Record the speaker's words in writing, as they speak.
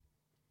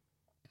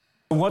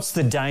What's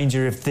the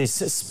danger if this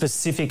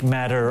specific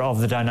matter of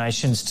the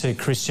donations to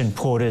Christian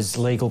Porter's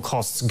legal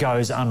costs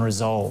goes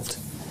unresolved?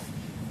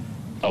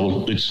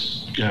 Oh,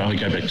 I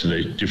go back to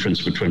the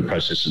difference between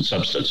process and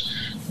substance.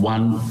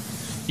 One,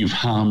 you've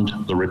harmed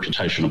the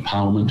reputation of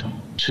Parliament.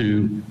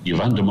 Two,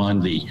 you've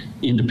undermined the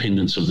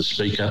independence of the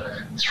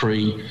Speaker.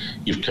 Three,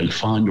 you've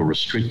confined or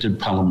restricted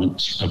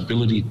Parliament's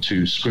ability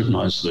to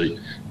scrutinise the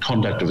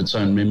conduct of its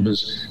own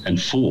members.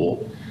 And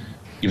four,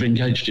 you've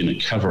engaged in a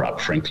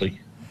cover-up, frankly.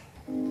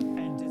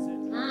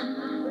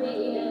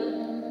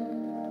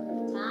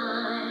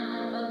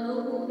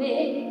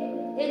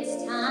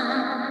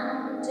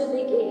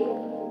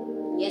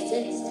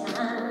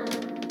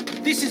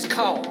 This is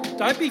Cole.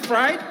 Don't be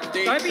afraid.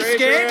 Don't be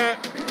scared.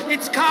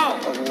 It's Cole.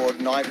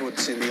 Award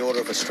knighthoods in the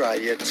Order of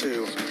Australia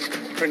to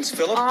Prince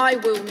Philip. I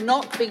will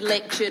not be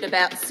lectured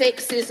about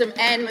sexism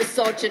and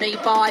misogyny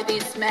by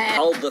this man.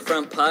 Hold the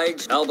front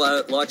page.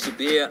 Albo likes a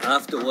beer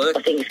after work.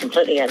 I think he's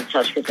completely out of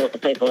touch with what the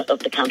people of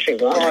the country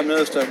want. Prime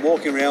Minister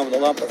walking around with a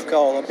lump of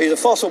coal. He's a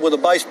fossil with a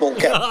baseball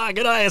cap.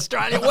 G'day,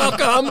 Australia.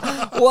 Welcome.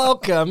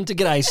 Welcome to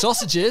G'day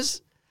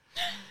Sausages,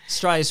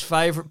 Australia's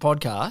favourite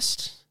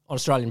podcast on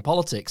Australian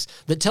politics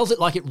that tells it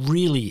like it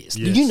really is.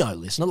 Yes. You know,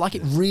 listener, like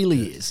it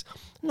really is.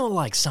 Not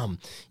like some,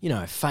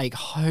 fake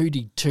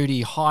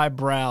hooty-tooty,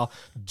 highbrow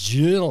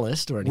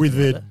journalist or anything with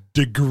like a that.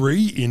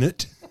 degree in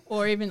it.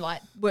 Or even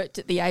worked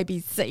at the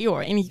ABC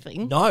or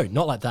anything. No,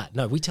 not like that.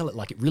 No, we tell it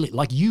like it really,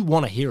 like you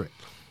want to hear it.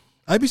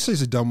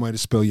 ABC's a dumb way to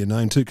spell your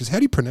name too, because how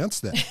do you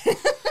pronounce that?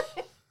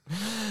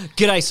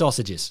 G'day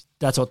Sausages.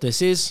 That's what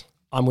this is.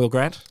 I'm Will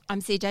Grant.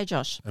 I'm CJ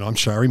Josh. And I'm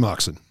Shari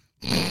Markson.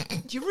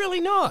 You're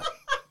really not.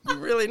 You're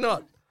really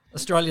not.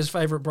 Australia's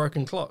favourite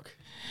broken clock.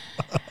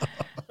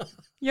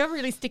 You're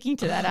really sticking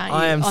to that, aren't you?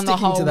 I am on sticking the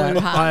whole to that.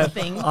 Wuhan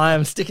thing. I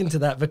am sticking to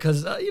that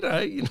because,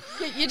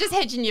 You're just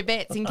hedging your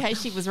bets in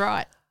case she was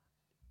right.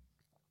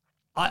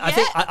 I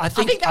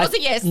think that was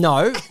a yes.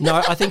 No,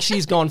 I think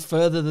she's gone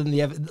further than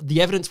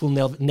the evidence will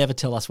never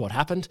tell us what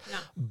happened. No.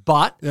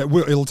 But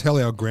it'll tell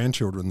our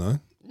grandchildren though.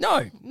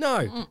 No.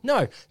 You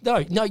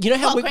know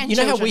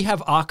how we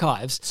have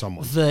archives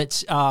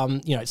that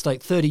it's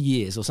like 30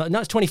 years or so. No,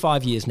 it's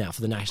 25 years now for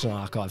the National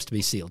Archives to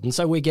be sealed, and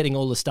so we're getting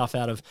all the stuff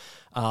out of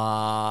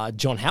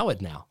John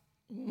Howard now.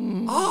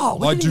 Oh,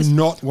 I do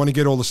not want to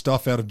get all the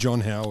stuff out of John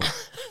Howard.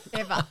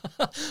 Ever.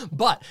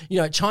 But,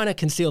 conchina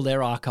can seal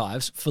their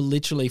archives for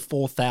literally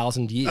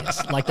 4,000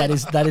 years. Like that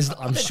is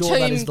I'm sure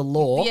that is the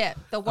law. Yeah,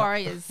 the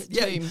warrior's tomb.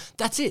 Yeah,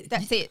 that's it.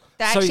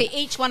 Actually,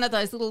 each one of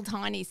those little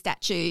tiny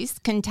statues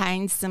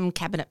contains some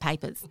cabinet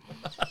papers.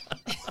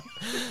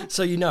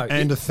 So and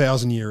a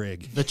 1,000-year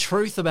egg. The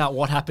truth about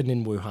what happened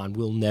in Wuhan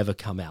will never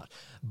come out.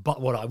 But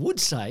what I would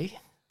say,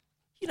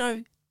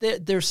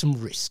 there are some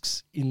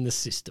risks in the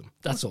system.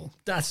 That's all.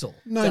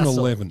 Name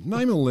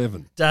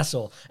 11. That's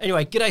all.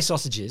 Anyway, G'day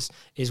Sausages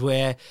is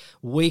where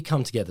we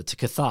come together to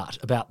cathart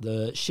about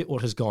the shit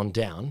what has gone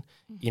down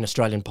in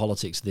Australian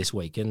politics this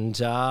week. And,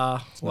 no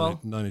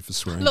need for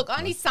swearing. Look,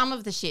 only some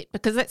of the shit,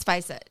 because let's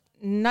face it,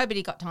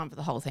 nobody got time for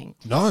the whole thing.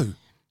 No.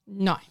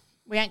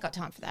 We ain't got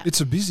time for that. It's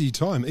a busy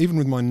time. Even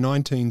with my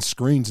 19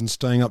 screens and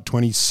staying up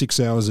 26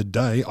 hours a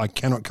day, I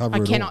cannot cover it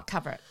all. I cannot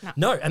cover it.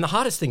 No, and the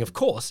hardest thing, of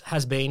course,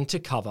 has been to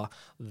cover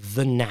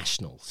the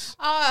Nationals.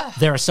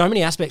 There are so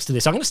many aspects to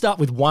this. I'm going to start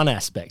with one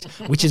aspect,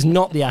 which is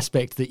not the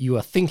aspect that you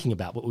are thinking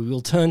about, but we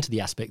will turn to the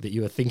aspect that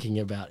you are thinking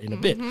about in a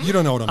bit. You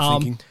don't know what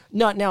I'm thinking.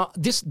 No, now,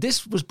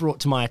 this was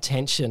brought to my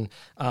attention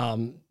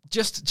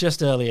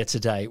just earlier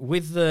today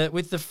with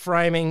the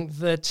framing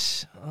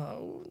that...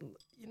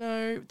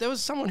 there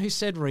was someone who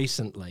said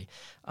recently,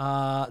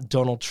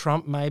 Donald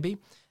Trump maybe,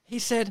 he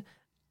said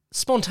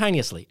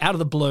spontaneously, out of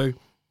the blue,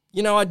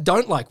 I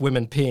don't like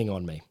women peeing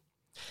on me.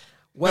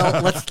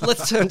 Well,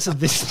 let's turn to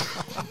this.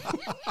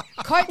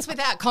 Quotes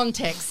without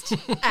context,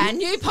 a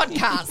new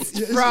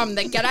podcast from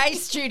the G'day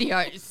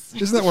Studios.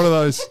 Isn't that one of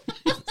those?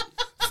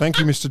 Thank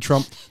you, Mr.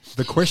 Trump.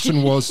 The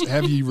question was,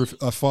 have you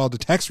filed a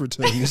tax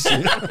return this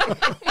year?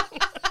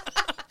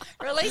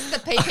 Release the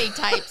PP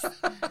tapes.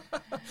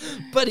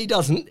 But he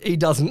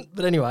doesn't.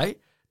 But anyway,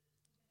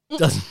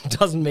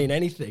 doesn't mean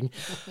anything.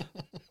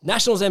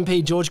 Nationals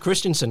MP George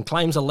Christensen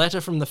claims a letter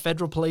from the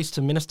Federal Police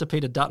to Minister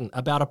Peter Dutton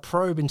about a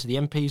probe into the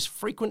MP's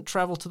frequent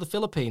travel to the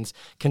Philippines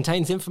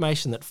contains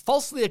information that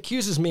falsely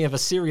accuses me of a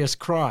serious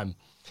crime.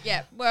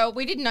 Yeah, well,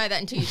 we didn't know that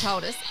until you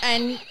told us.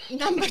 And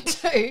number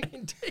two...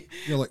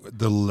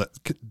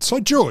 So,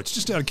 George,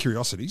 just out of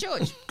curiosity...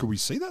 George. Could we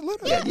see that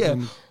letter? Yeah.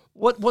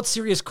 What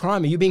serious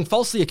crime are you being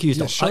falsely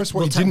accused of? Show us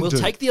what you didn't do. We'll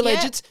take the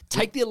alleged. Yeah.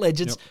 Take the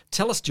alleged. Yep.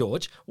 Tell us,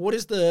 George, what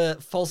is the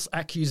false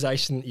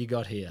accusation that you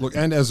got here? Look,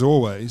 and as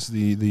always,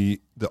 the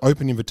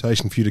open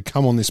invitation for you to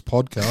come on this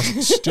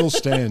podcast still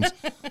stands.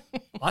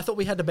 I thought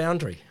we had a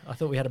boundary.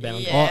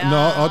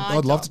 Yeah,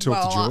 I'd love to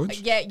talk to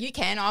George. Yeah, you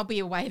can. I'll be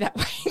away that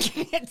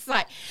week. It's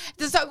like,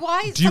 so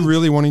why is... Do you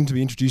really want him to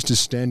be introduced as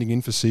standing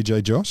in for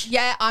CJ Josh?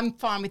 Yeah, I'm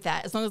fine with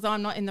that. As long as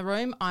I'm not in the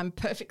room, I'm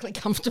perfectly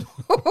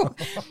comfortable.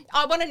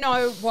 I want to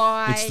know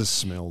why... It's the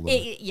smell, though.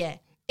 Yeah.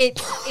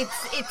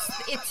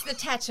 It's the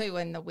tattoo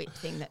and the whip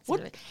thing that's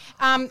really.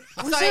 So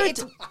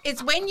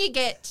it's when you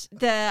get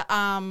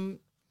the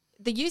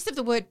use of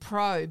the word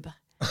probe.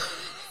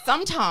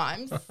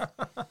 Sometimes,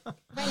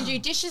 when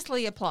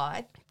judiciously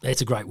applied,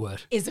 it's a great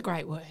word. Is a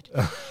great word,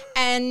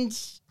 and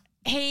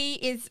he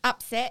is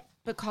upset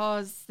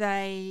because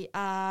they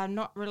are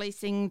not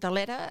releasing the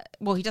letter.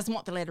 Well, he doesn't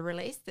want the letter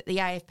released that the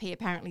AFP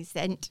apparently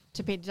sent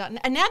to Peter Dutton.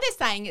 And now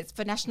they're saying it's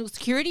for national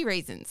security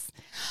reasons.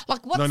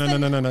 Like, what's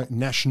No.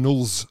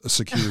 Nationals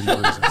security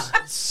reasons.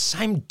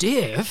 Same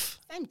diff.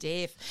 Same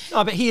diff.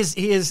 No, but he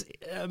is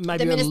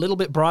maybe a little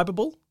bit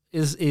bribable.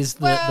 Is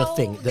the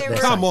thing that they're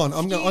Come saying. on,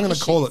 I'm going to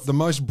call it the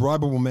most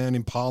bribable man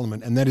in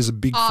Parliament, and that is a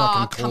big fucking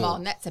call. Oh, come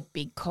on, that's a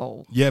big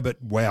call. Yeah,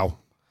 but wow.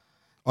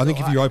 I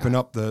think if you open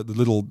up the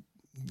little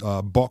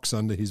box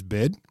under his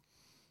bed,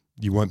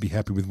 you won't be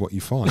happy with what you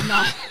find.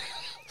 No.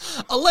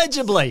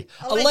 Allegedly.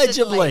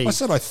 I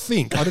said I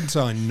think. I didn't say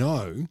I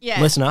know.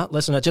 Yeah.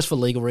 Listener, just for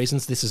legal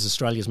reasons, this is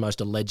Australia's most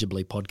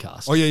allegedly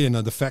podcast. Oh, yeah,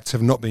 no, the facts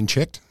have not been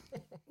checked.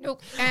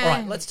 Look, all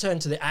right, let's turn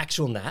to the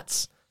actual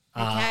Nats.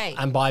 Okay.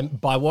 And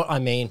by what I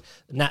mean,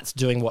 Nats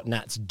doing what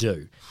Nats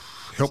do.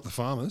 Help the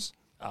farmers.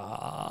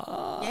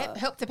 Yep,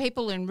 help the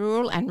people in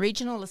rural and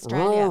regional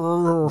Australia.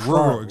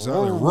 Rural,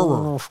 exactly.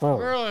 Rural.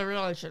 Rural and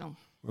regional.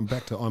 I'm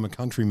back to I'm a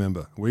country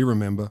member. We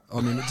remember.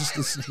 I mean,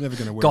 it's never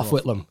going to work. Gough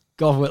Whitlam.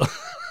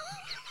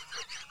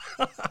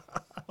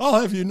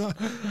 I'll have you know.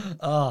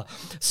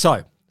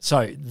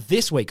 So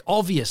this week,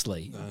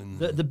 obviously,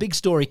 the big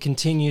story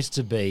continues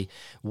to be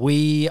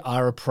we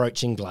are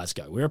approaching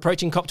Glasgow. We're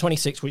approaching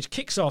COP26, which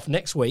kicks off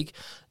next week,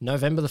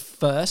 November the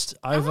 1st,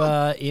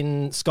 over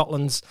in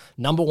Scotland's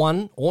number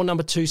 1 or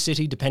number 2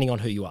 city, depending on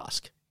who you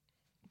ask.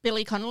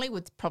 Billy Connolly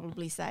would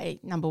probably say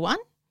number 1.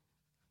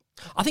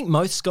 I think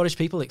most Scottish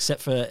people,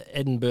 except for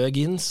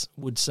Edinburghians,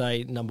 would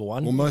say number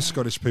 1. Well, most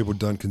Scottish people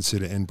don't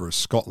consider Edinburgh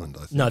Scotland,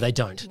 I think. No, they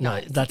don't.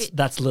 No,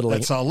 that's little.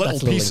 That's a little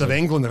piece of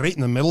England right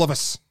in the middle of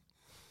us.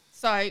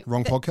 So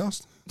wrong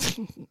podcast.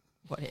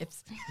 What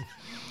ifs?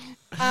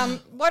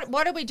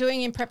 What are we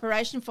doing in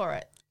preparation for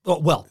it? Oh,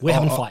 well, we're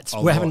having fights. A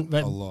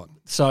lot.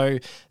 So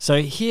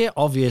here,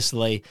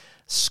 obviously,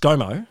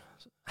 ScoMo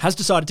has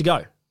decided to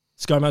go.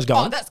 ScoMo's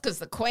going. Oh, that's because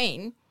the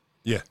Queen.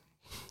 Yeah.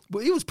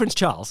 Well, it was Prince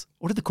Charles.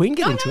 Or did the Queen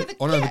get into it?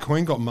 The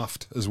Queen got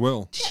muffed as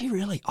well. Did she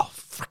really? Oh,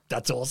 frick,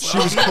 that's awesome.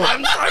 She was caught,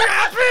 I'm so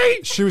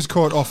happy! She was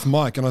caught off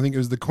mic, and I think it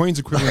was the Queen's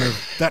equivalent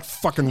of that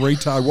fucking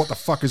retard, what the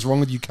fuck is wrong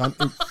with you, cunt?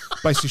 And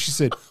basically, she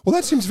said, well,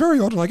 that seems very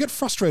odd, and I get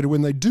frustrated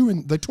when they do,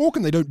 and they talk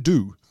and they don't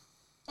do.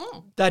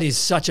 That is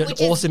such an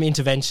awesome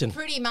intervention.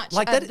 Pretty much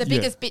like the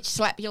biggest bitch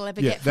slap you'll ever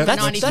get from a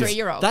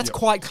 93-year-old. That's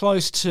quite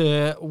close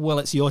to, well,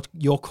 it's your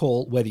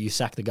call whether you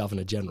sack the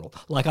Governor-General.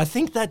 Like, I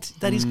think that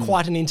is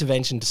quite an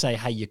intervention to say,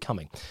 hey, you're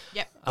coming.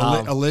 Yep.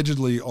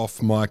 Allegedly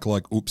off mic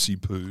like oopsie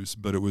poos,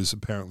 but it was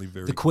apparently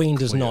very The Queen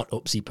does clear. not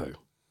oopsie poo.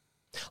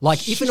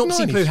 Like, if an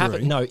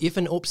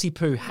oopsie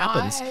poo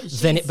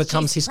happens, then it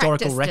becomes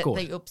historical record.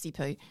 The oopsie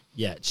poo.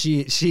 Yeah, she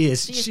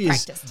is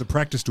the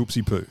practiced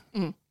oopsie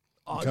poo.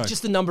 Okay.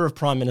 Just the number of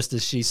prime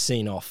ministers she's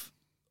seen off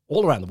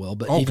all around the world,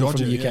 but even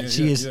from the UK,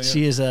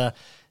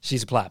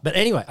 she's a player. But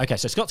anyway, okay,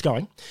 so Scott's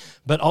going,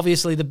 but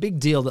obviously the big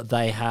deal that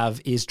they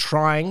have is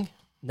trying,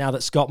 now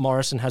that Scott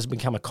Morrison has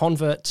become a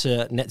convert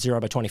to net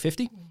zero by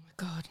 2050. Oh my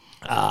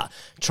God.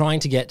 Trying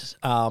to get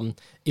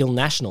ill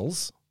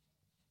nationals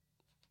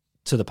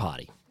to the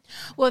party.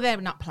 Well, they're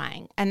not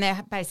playing, and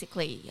they're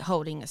basically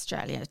holding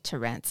Australia to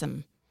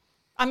ransom.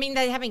 I mean,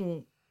 they're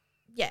having,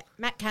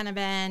 Matt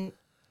Canavan.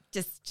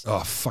 Just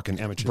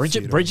fucking amateur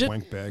Bridget,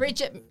 wank bag.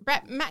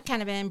 Matt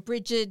Canavan,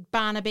 Bridget,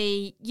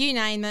 Barnaby, you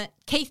name it.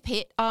 Keith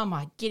Pitt, oh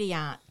my giddy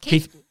aunt.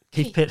 Keith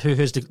Pitt, who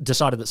has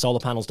decided that solar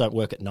panels don't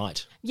work at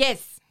night.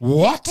 Yes.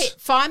 What? Keith Pitt,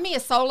 find me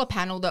a solar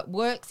panel that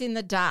works in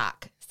the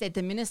dark, said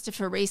the Minister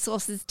for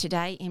Resources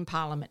today in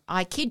Parliament.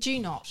 I kid you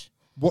not.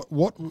 What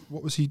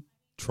was he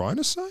trying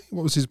to say?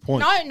 What was his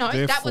point? No,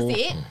 that was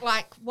it.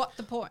 Like, what's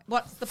the point?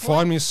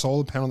 Find me a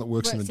solar panel that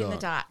works in the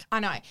dark.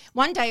 I know.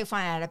 One day you'll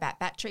find out about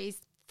batteries.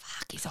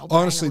 Fuck, his old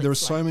Honestly, there are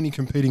so many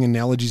competing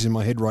analogies in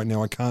my head right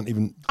now. I can't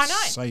even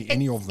say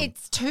any of them.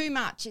 It's too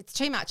much. It's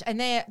too much. And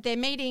they're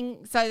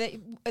meeting. So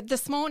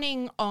this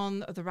morning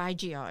on the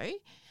radio,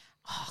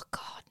 oh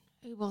God,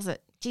 who was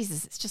it?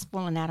 Jesus, it's just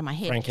falling out of my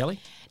head. Frank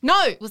Kelly?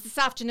 No, it was this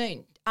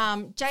afternoon.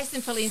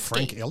 Jason Falinski.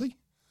 Frank Ellie?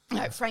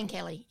 No, Frank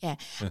Ellie, yeah.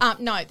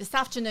 No, this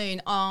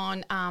afternoon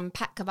on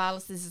Pat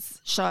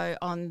Cavalis's show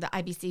on the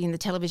ABC and the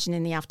television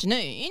in the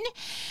afternoon,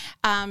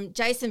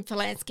 Jason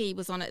Falinski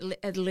was on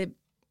at Lib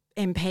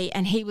MP,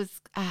 and he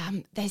was,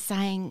 they're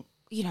saying,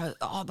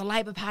 the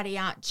Labor Party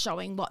aren't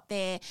showing what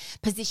their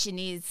position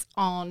is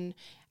on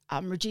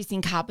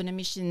reducing carbon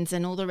emissions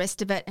and all the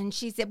rest of it. And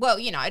she said, well,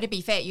 to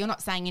be fair, you're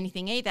not saying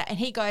anything either. And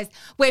he goes,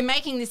 we're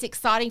making this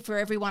exciting for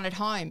everyone at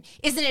home.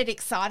 Isn't it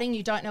exciting?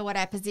 You don't know what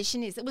our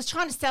position is. It was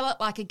trying to sell it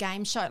like a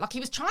game show. Like he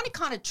was trying to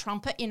kind of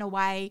trump it in a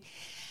way.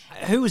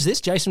 Who was this?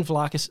 Jason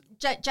Falakis?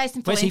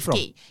 Jason Falinski. Where's he from?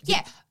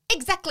 Yeah,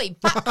 exactly.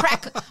 Butt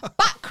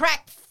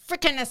crack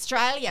frickin'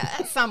 Australia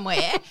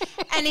somewhere,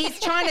 and he's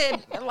trying to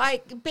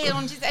like be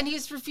on, and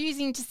he's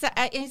refusing to say.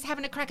 He's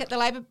having a crack at the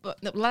Labor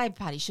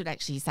Party. Should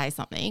actually say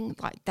something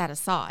like that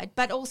aside,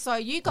 but also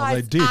you guys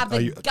are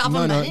the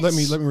government. No, let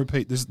me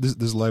repeat. This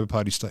is a Labor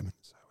Party statement.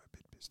 So we're a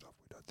bit pissed off.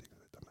 We don't think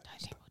we'll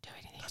do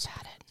anything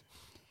about it.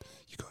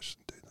 You guys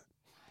shouldn't do that.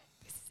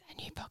 This is a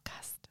new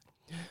podcast.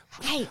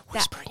 Hey,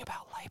 whispering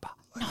about Labor.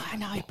 No, I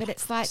know, but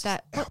it's like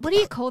that. What do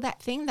you call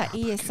that thing? That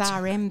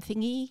ESRM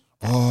thingy?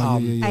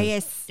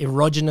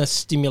 Erogenous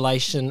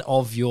stimulation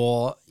of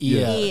your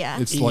ear.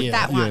 It's like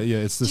that one.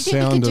 It's the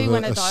sound of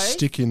a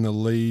stick in the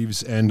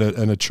leaves and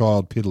a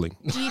child piddling.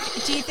 Do you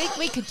think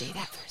we could do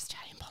that for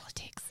Australian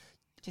politics?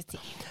 Just to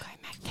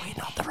we're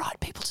not the right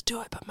people to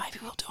do it, but maybe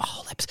we'll do a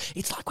whole episode.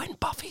 It's like when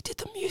Buffy did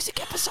the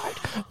music episode.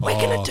 We're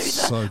gonna do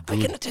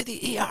the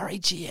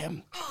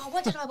EREGM. Oh,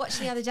 what did I watch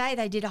the other day?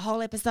 They did a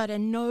whole episode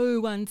and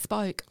no one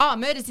spoke. Oh,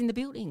 Murders in the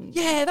Building.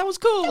 Yeah, that was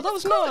cool. That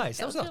was nice.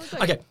 That was nice.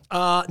 Okay,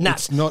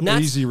 Nats. It's not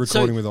easy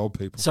recording with old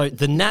people. So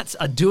the Nats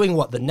are doing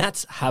what the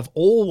Nats have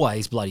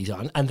always bloody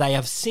done, and they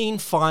have seen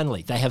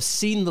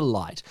the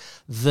light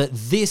that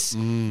this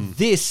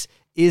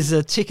is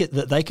a ticket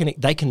that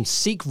they can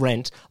seek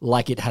rent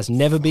like it has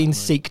never been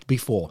seeked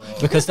before,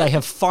 because they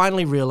have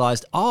finally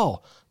realised,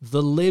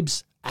 the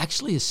Libs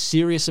actually is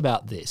serious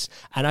about this.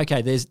 And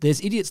okay, there's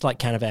idiots like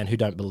Canavan who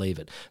don't believe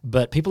it,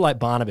 but people like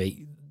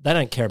Barnaby, they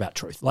don't care about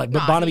truth. But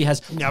Barnaby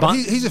has... but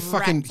he's a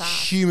fucking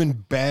human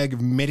bag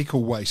of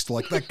medical waste.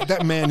 Like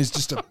that man is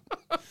just a...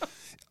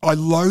 I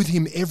loathe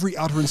him. Every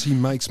utterance he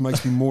makes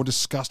me more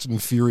disgusted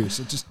and furious.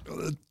 It just...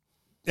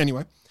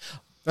 anyway...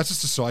 That's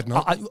just a side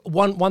note.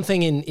 One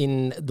thing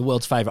in the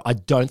world's favour, I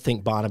don't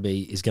think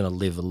Barnaby is going to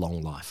live a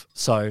long life.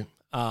 So,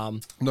 no,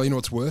 you know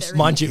what's worse?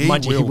 Mind you,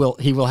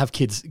 he will have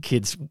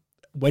kids.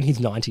 When he's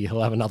 90,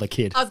 he'll have another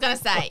kid. I was going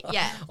to say,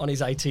 yeah, on his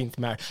 18th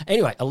marriage.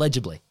 Anyway,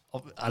 allegedly,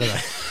 I don't know.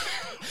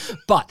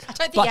 But I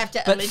don't think you have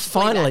to. But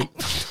finally,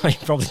 you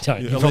probably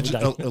don't. Yeah,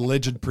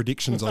 alleged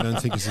predictions, I don't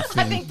think is a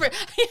thing.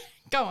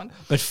 Go on.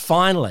 But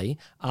finally,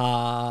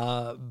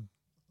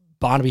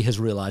 Barnaby has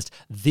realised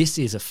this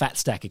is a fat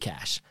stack of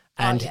cash.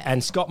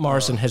 And Scott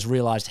Morrison has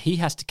realised he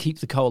has to keep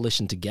the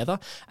coalition together,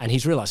 and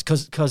he's realised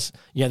because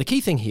the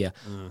key thing here,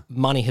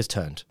 money has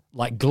turned.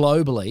 Like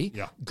globally,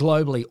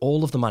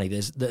 all of the money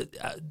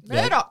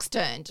Murdoch's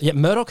turned. Yeah,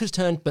 Murdoch has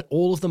turned, but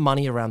all of the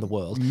money around the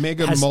world,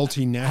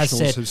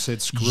 multinationals have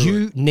said screw it.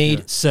 You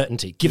need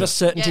certainty. Give us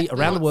certainty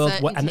around the world,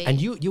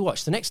 and you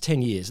watch the next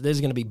 10 years. There's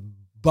going to be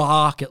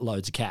bucket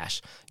loads of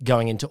cash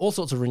going into all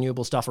sorts of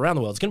renewable stuff around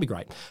the world. It's going to be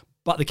great.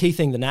 But the key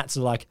thing, the Nats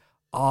are like,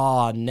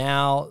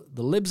 now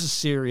the Libs are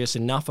serious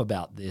enough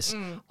about this.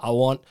 I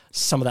want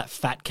some of that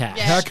fat cash.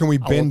 Yeah. How can we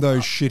bend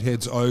those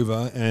shitheads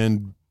over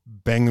and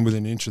bang them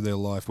within an inch of their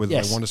life, whether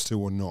they want us to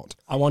or not?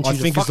 I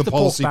think it's the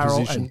policy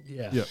position.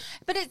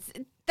 But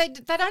they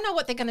don't know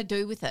what they're going to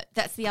do with it.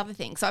 That's the other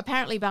thing. So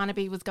apparently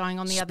Barnaby was going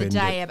on the other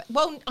day.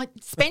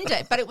 Spend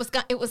it, but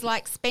it was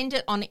like spend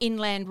it on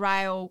inland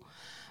rail.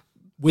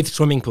 With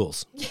swimming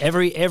pools.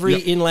 Every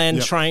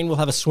inland train will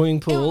have a swimming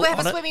pool. It will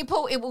have a swimming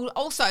pool. It will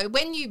also,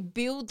 when you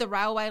build the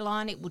railway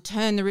line, it will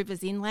turn the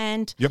rivers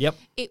inland. Yep.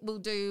 It will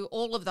do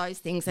all of those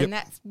things, and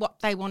that's what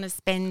they want to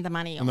spend the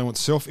money on. And they want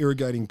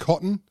self-irrigating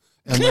cotton.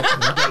 And they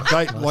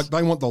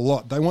want the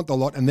lot. They want the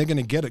lot, and they're going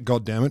to get it,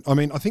 goddammit. I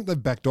mean, I think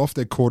they've backed off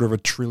their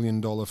 $250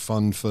 billion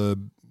fund for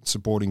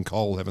supporting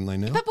coal, haven't they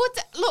now? But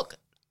look...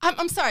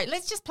 I'm sorry,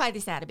 let's just play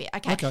this out a bit,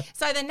 okay?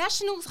 So the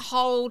Nationals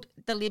hold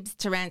the Libs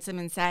to ransom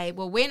and say,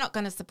 well, we're not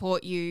going to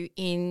support you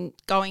in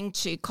going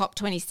to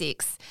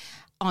COP26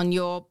 on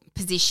your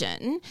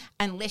position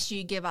unless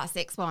you give us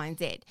X, Y, and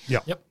Z.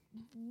 Yep.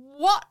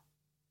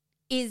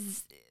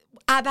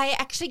 Are they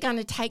actually going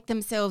to take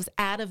themselves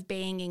out of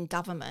being in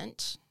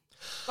government?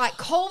 Like,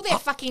 call their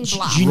fucking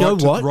bluff. You know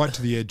what? Right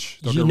to the edge.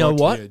 You know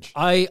what?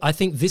 I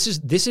think this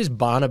is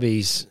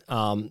Barnaby's...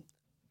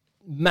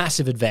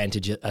 massive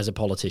advantage as a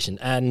politician,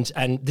 and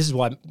this is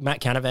why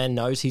Matt Canavan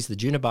knows he's the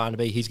Junior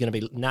Barnaby. He's going to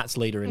be Nat's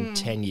leader in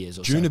 10 years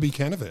or so. Junior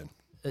Canavan.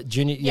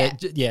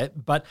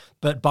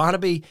 But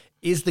Barnaby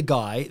is the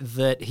guy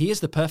that he is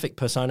the perfect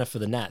persona for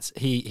the Nats.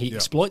 He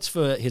exploits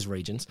for his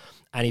regions,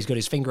 and he's got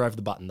his finger over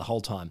the button the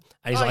whole time.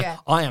 And he's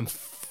I am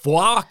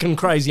fucking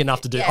crazy enough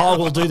to do. I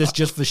will do this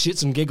just for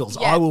shits and giggles.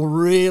 I will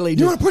really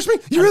do. You want to push me?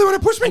 You really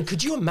want to push me? And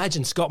could you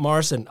imagine Scott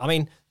Morrison? I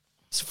mean,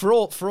 for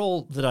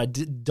all that I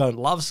don't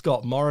love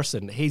Scott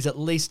Morrison, he's at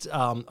least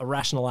a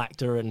rational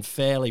actor and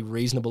fairly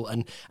reasonable,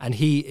 and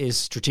he is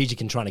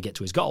strategic in trying to get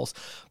to his goals.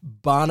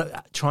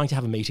 Trying to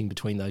have a meeting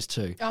between those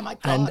two. Oh my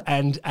God.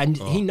 And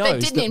he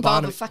knows that didn't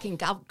involve a fucking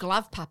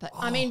glove puppet.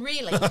 I mean,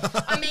 really.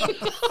 I mean,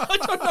 I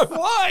don't know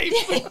why.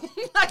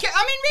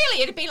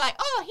 Really, it'd be like,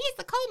 here's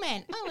the coal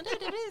man.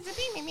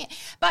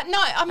 But no,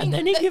 I mean, and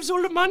then he gives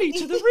all the money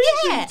to the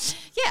regions.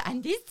 Yeah,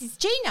 and this is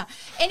Gina.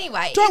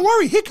 Anyway, don't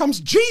worry, here comes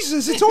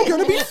Jesus. It's all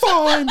going to be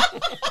fine.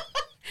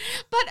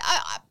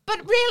 But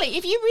really,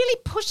 if you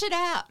really push it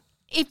out,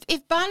 if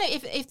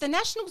the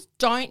Nationals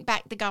don't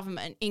back the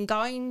government in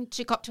going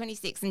to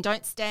COP26 and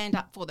don't stand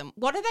up for them,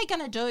 what are they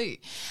going to do?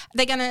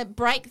 They're going to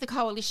break the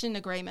coalition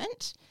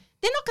agreement.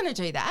 They're not going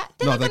to do that.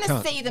 They're No, not they going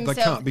can't. to see They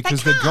themselves. can't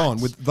because they they're gone.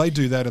 They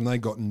do that and they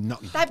got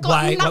nothing. They've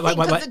got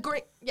nothing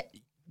because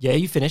Yeah,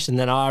 you finished, and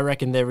then I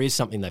reckon there is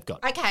something they've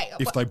got. Okay,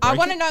 If they I break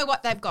want to it? know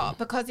what they've got,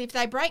 because if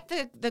they break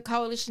the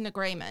coalition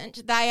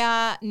agreement, they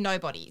are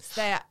nobodies.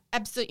 They are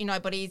absolutely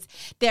nobodies.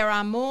 There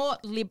are more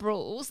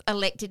Liberals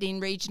elected in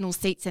regional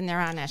seats than there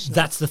are national.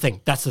 That's the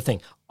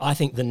thing. I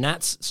think the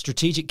Nats'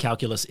 strategic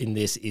calculus in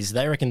this is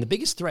they reckon the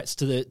biggest threats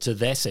to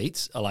their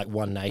seats are like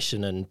One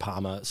Nation and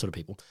Palmer sort of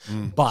people.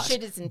 But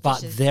Shitters and but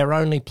fishers. their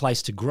only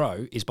place to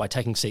grow is by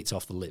taking seats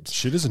off the Libs.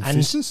 Shitters and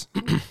fisters?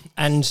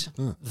 And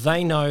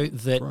they know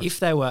that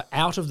if they were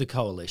out of the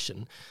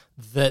coalition,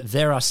 that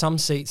there are some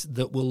seats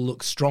that will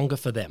look stronger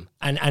for them.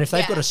 And if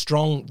they've got a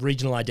strong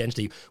regional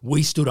identity,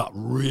 we stood up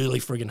really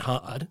friggin'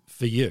 hard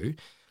for you.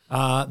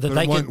 That But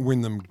they it won't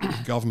win them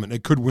government.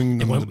 It could win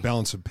them the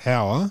balance of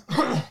power.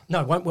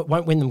 No,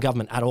 won't win them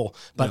government at all,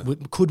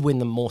 but could win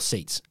them more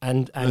seats.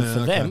 And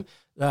for them,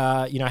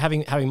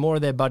 having more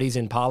of their buddies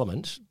in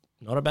Parliament,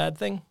 not a bad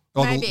thing.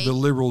 Oh, Maybe. the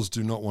Liberals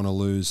do not want to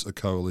lose a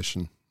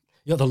coalition.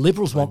 Yeah, the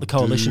Liberals want the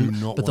coalition,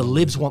 not but the wanna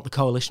Libs lose it. want the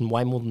coalition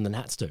way more than the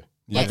Nats do.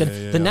 Yeah, Like yeah,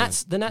 the yeah,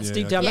 Nats yeah,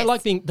 deep yeah. down,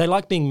 Yes. they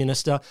like being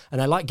minister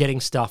and they like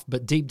getting stuff,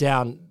 but deep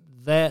down,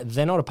 they're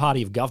not a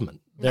party of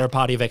government. They're a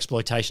party of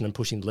exploitation and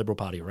pushing the Liberal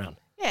Party around.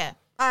 Yeah.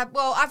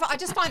 I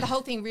just find the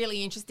whole thing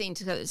really interesting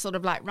to sort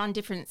of like run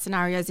different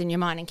scenarios in your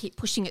mind and keep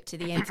pushing it to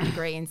the nth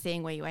degree and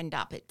seeing where you end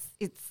up.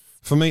 It's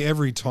For me,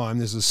 every time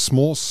there's a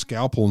small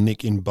scalpel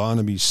nick in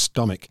Barnaby's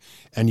stomach,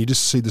 and you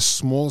just see the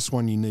smallest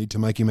one you need to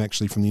make him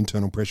actually, from the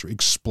internal pressure,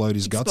 explode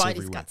his guts explode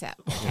his everywhere. guts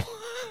out.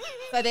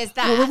 So there's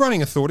that. Well, we're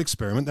running a thought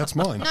experiment. That's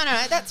mine. No,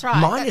 that's right.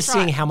 Mine that's is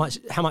seeing right.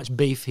 how much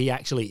beef he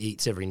actually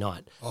eats every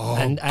night. Oh,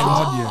 and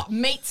Oh,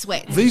 meat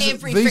sweats These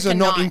every are frickin'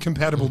 not night.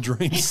 incompatible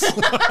dreams.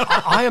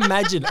 I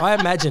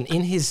imagine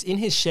in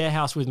his share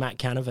house with Matt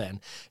Canavan,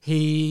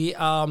 he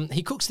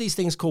cooks these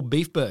things called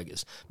beef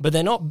burgers, but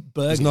they're not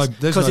burgers There's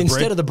because no instead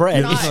bread. of the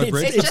bread, Yeah, there's no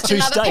bread. It's it's just two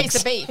another steaks. piece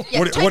of beef. Yeah,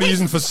 what two are you pieces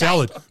using for of steak.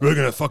 salad? We're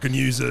going to fucking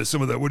use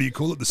some of that. What do you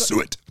call it? The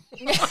suet.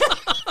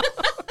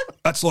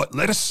 That's like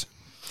lettuce.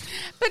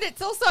 But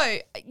it's also,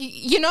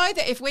 you know,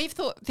 that if we've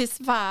thought this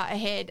far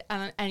ahead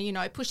and you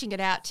know, pushing it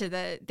out to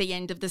the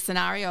end of the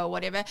scenario or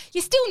whatever, you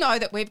still know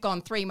that we've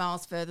gone 3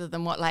 miles further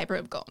than what Labor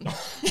have gone.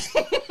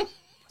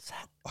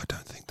 I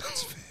don't think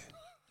that's fair.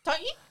 Don't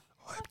you?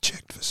 I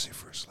object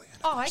vociferously.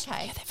 Oh,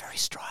 okay. Yeah, they're very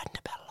strident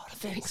about a lot of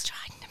Very things.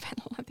 strident about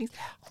a lot of things.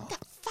 What the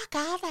fuck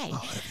are they?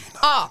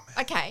 Oh,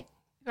 okay.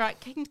 Right,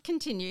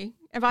 continue.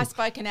 Have I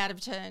spoken out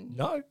of turn?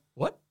 No,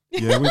 what?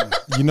 Yeah,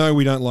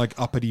 we don't like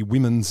uppity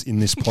women's in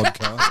this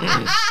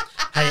podcast.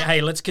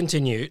 Hey, let's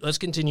continue. Let's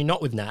continue.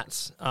 Not with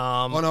Nats.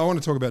 Oh, no, I want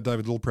to talk about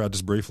David Littleproud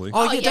just briefly.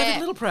 Oh, yeah, yeah.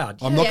 David Littleproud.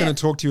 I'm not Yeah. going to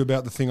talk to you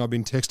about the thing I've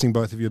been texting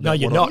both of you about. No,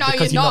 you're what not No,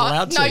 because you're you're not not.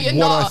 allowed to. No, you're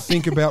what I not.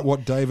 think about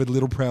what David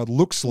Littleproud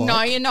looks like.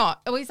 No, you're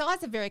not. Oh, his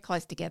eyes are very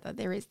close together.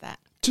 There is that.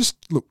 Just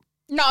look.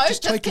 No,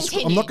 just take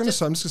continue. I'm not going to Just-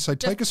 say. I'm just going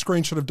to say, take a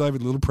screenshot of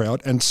David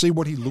Littleproud and see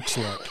what he looks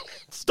like.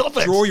 Stop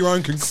it. Draw your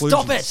own conclusions.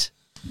 Stop it.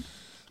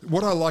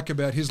 What I like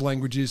about his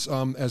language is,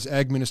 as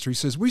Ag Minister, he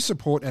says, we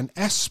support an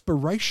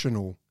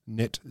aspirational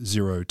net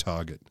zero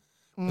target.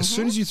 As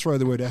soon as you throw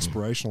the word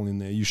aspirational in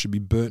there, you should be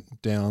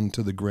burnt down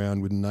to the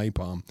ground with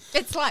napalm.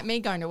 It's like me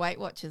going to Weight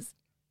Watchers.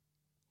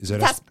 Is that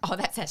That's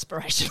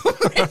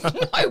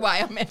aspirational. No way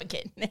I'm ever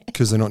getting there.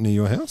 because they're not near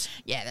your house?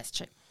 Yeah, that's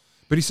true.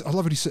 But I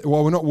love what he said.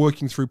 While we're not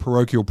working through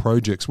parochial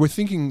projects, we're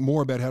thinking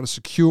more about how to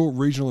secure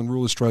regional and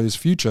rural Australia's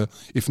future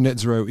if net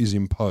zero is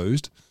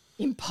imposed.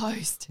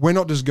 Imposed. We're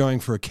not just going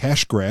for a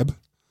cash grab.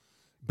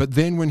 But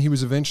then when he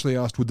was eventually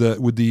asked would the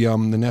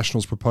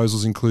Nationals'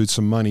 proposals include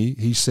some money,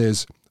 he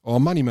says, "Oh,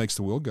 money makes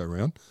the world go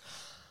round."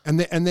 And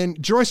then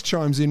Joyce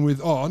chimes in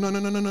with, "Oh,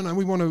 no,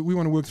 we want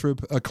to work through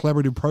a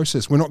collaborative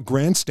process. We're not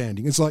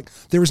grandstanding." It's like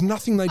there is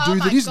nothing they do Oh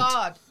that my isn't.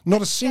 God.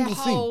 Not a single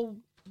Their thing. whole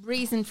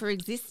reason for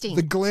existing.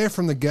 The glare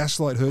from the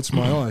gaslight hurts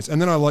my eyes.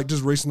 And then I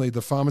just recently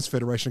the Farmers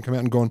Federation come out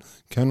and gone,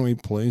 "Can we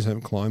please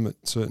have climate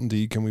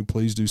certainty? Can we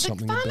please do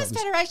something the about Farmers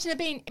this?" Federation have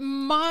been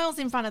miles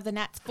in front of the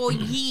Nats for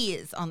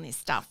years on this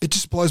stuff. It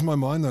just blows my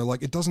mind though.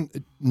 Like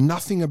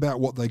nothing about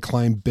what they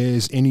claim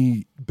bears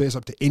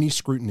up to any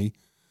scrutiny,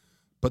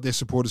 but their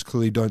supporters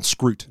clearly don't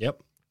scrut.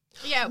 Yep.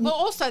 Yeah, well,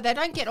 also they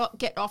don't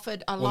get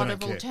offered a lot they of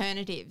don't care.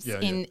 alternatives Yeah,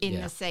 in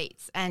yeah. the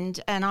seats, and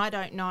I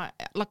don't know.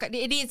 Look,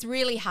 it is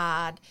really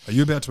hard. Are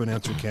you about to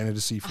announce your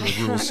candidacy for a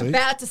rural I'm seat?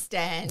 about to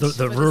stand The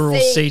for rural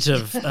seat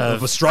of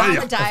Australia.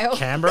 Armadale.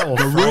 Canberra or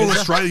The rural Fraser?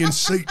 Australian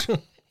seat.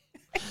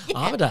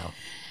 Armadale.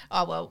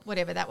 Oh well,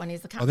 whatever that one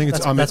is. I think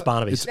it's That's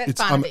Barnaby's. That's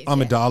It's Barnaby's, yeah.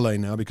 Armadale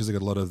now because they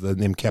got a lot of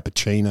them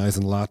cappuccinos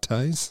and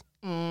lattes.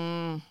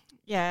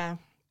 Yeah,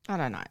 I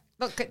don't know.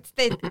 Look,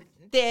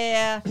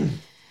 they're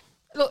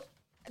look.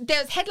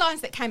 there's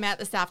headlines that came out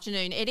this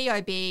afternoon. Eddie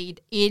Obeid,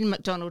 Ian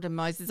McDonald and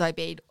Moses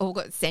Obeid all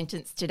got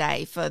sentenced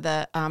today for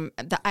the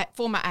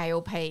former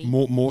ALP.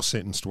 More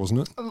sentenced,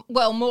 wasn't it?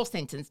 Well, more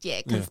sentenced,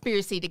 yeah.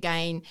 Conspiracy to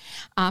gain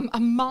a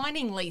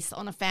mining lease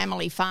on a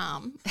family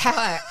farm.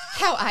 How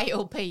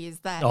ALP is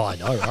that? Oh, I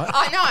know, right?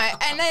 I know.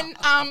 And then,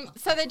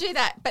 so they do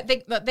that, but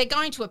they're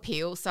going to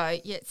appeal. So,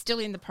 yeah, it's still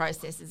in the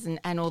processes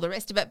and all the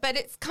rest of it. But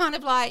it's kind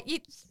of like, to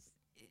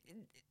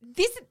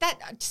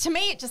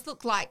me, it just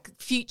looked like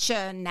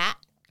future Nat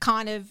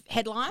kind of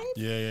headlines.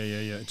 Yeah.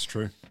 It's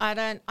true. I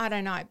don't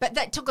know. But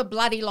that took a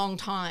bloody long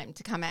time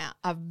to come out,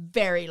 a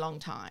very long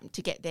time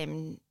to get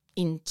them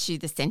into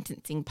the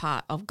sentencing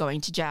part of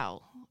going to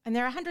jail. And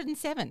they're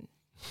 107.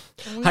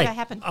 And Hey, that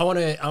happened. I want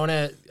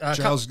to.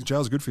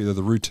 Jail's good for you, though.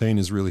 The routine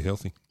is really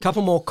healthy.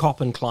 Couple more COP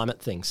and climate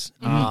things.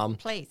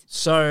 Please.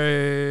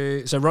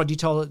 So Rod, you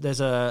told that there's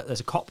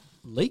a COP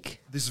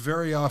leak. This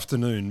very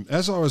afternoon,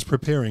 as I was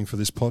preparing for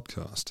this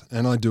podcast,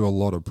 and I do a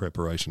lot of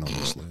preparation,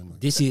 obviously.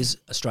 This is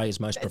Australia's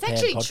most It's prepared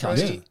actually podcast.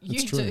 true. Yeah,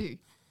 You it's true. do.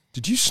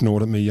 Did you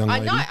snort at me, young I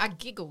lady? know. I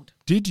giggled.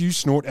 Did you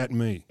snort at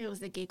me? It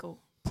was a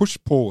giggle. Push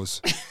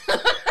pause.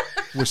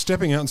 We're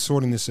stepping out and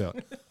sorting this out.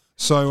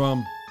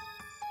 So,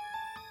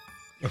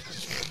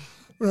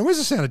 where's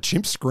the sound of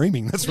chimps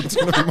screaming? That's what it's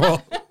going to be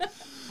more.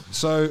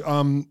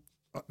 So,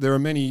 there are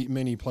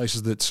many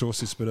places that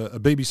source this, but a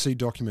BBC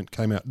document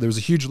came out. There was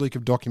a huge leak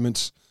of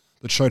documents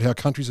that showed how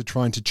countries are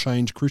trying to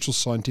change crucial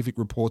scientific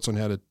reports on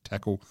how to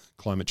tackle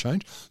climate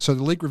change. So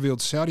the leak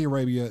revealed Saudi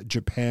Arabia,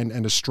 Japan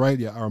and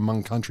Australia are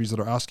among countries that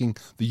are asking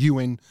the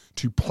UN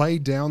to play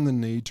down the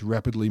need to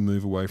rapidly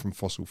move away from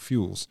fossil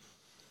fuels.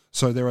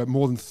 So there are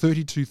more than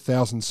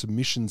 32,000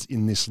 submissions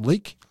in this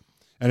leak,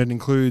 and it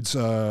includes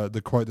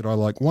the quote that I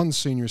like: one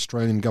senior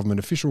Australian government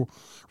official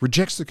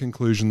rejects the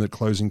conclusion that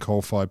closing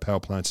coal-fired power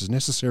plants is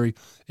necessary,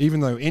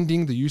 even though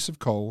ending the use of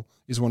coal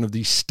is one of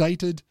the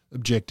stated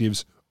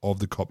objectives of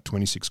the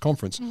COP26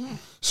 conference. Mm-hmm.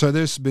 So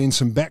there's been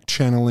some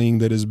back-channeling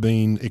that has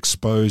been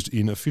exposed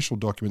in official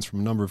documents from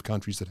a number of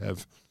countries that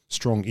have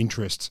strong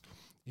interests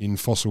in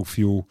fossil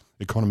fuel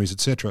economies,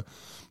 etc.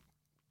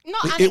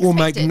 It will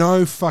make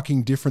no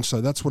fucking difference,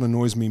 though. That's what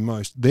annoys me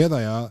most. There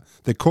they are.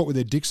 They're caught with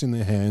their dicks in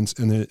their hands,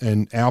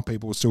 and our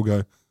people will still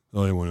go,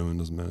 oh, yeah, well, it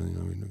doesn't matter. You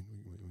know,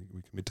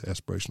 we commit to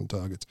aspirational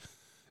targets.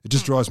 It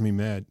just drives me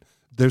mad.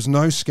 There's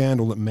no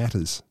scandal that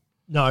matters.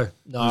 No.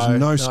 There's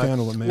no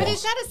scandal that matters. But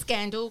is that a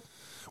scandal?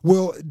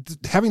 Well,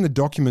 having the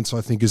documents, I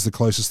think, is the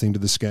closest thing to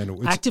the scandal.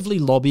 It's actively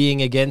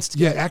lobbying against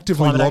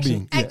actively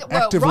lobbying.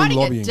 Actively writing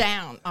lobbying. it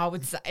down, I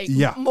would say,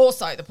 Yeah. more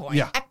so the point.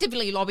 Yeah.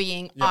 Actively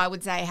lobbying, Yeah. I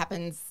would say,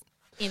 happens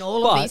in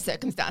all of these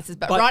circumstances.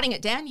 But writing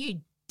it down,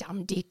 you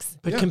dumb dicks.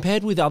 But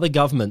compared with other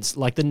governments,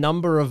 like the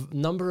number of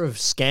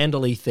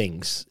scandally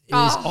things is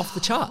off the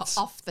charts.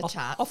 Off the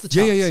charts. Off the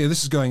charts. Yeah.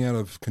 This is going out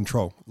of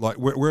control. Like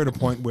we're at a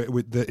point where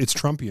it's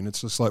Trumpian. It's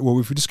just like, well,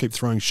 if we just keep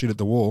throwing shit at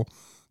the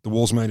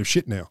wall's made of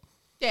shit now.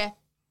 Yeah.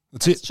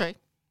 That's it. True.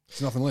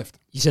 There's nothing left.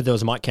 You said there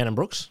was a Mike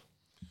Cannon-Brookes?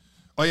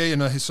 Oh, yeah,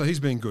 no. So he's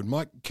been good.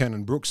 Mike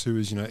Cannon-Brookes, who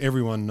is,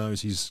 everyone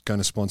knows he's going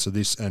to sponsor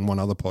this and one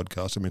other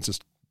podcast. I mean, it's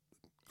just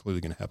clearly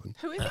going to happen.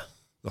 Who is it?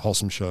 The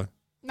Wholesome Show.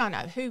 No.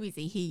 Who is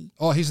he?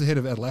 Oh, he's the head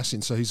of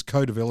Atlassian, so he's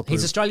co-developer.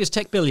 He's Australia's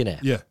tech billionaire.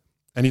 Yeah.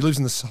 And he lives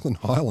in the Southern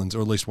Highlands,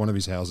 or at least one of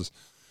his houses.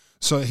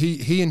 So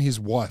he and his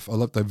wife,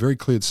 they're very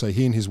clear to say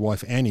he and his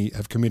wife, Annie,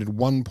 have committed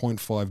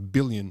 $1.5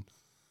 billion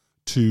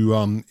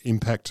to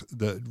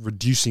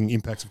reducing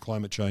impacts of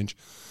climate change.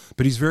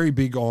 But he's very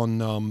big on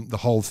the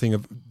whole thing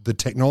of the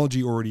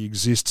technology already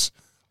exists.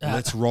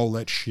 Let's roll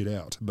that shit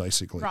out,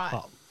 basically.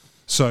 Right.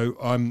 So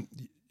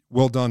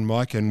well done,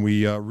 Mike, and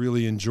we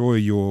really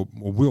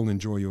will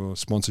enjoy your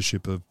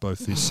sponsorship of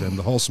both this and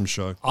the Wholesome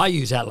Show. I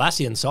use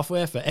Atlassian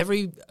software for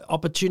every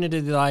opportunity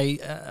that I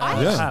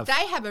have.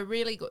 They have a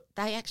really good.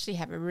 They actually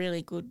have a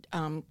really good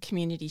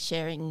community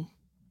sharing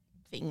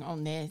thing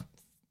on there.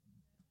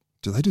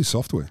 Do they do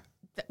software?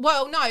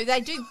 Well, no, they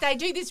do. They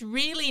do this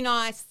really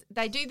nice.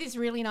 They do this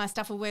really nice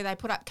stuff where they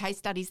put up case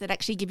studies that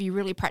actually give you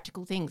really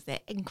practical things. They're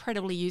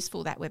incredibly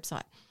useful. That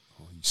website.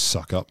 Oh, you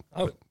suck up.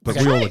 Oh, but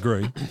okay. we all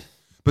agree.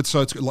 But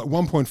so it's like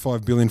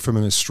 $1.5 billion from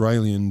an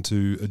Australian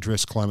to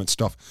address climate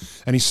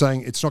stuff, and he's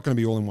saying it's not going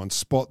to be all in one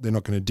spot. They're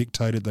not going to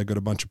dictate it. They've got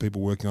a bunch of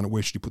people working on it.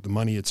 Where should you put the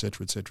money, et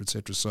cetera, et cetera, et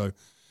cetera. So.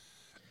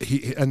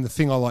 And the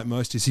thing I like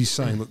most is he's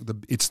saying, look,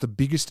 it's the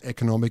biggest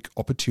economic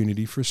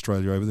opportunity for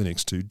Australia over the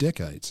next 2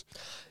 decades.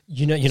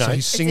 You know. So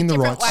he's singing the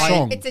right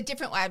song. It's a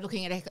different way of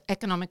looking at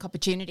economic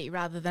opportunity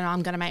rather than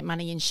I'm going to make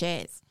money in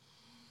shares.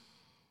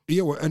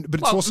 Yeah,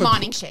 but it's also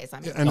mining shares. I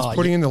mean, and it's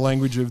putting in the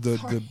language of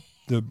the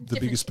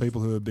biggest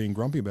people who are being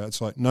grumpy about it.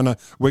 It's like, no,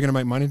 we're going to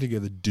make money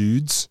together,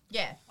 dudes.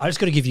 Yeah. I just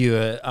got to give you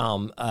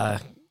a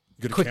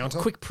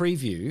quick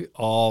preview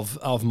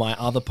of my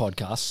other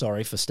podcast.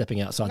 Sorry for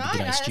stepping outside the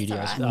G'day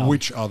Studios. Right.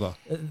 Which other?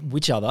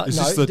 Which other? Is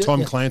this the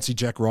Tom Clancy,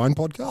 Jack Ryan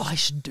podcast? Oh, I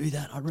should do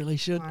that. I really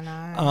should. I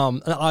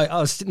know.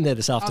 I was sitting there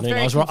this afternoon.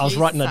 I was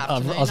writing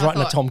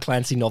a Tom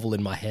Clancy novel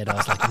in my head. I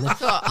was like,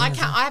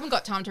 I haven't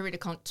got time to read a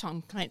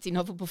Tom Clancy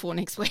novel before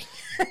next week.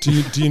 Do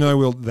you know?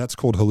 Well, that's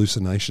called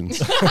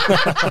hallucinations.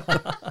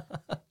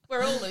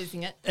 We're all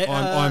losing it.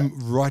 I'm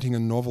writing a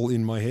novel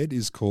in my head.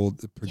 Is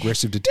called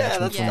Progressive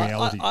Detachment from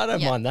Reality. I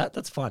don't mind that.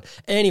 That's fine.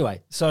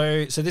 Anyway,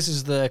 so this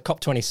is the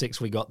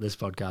COP26 we got this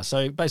podcast.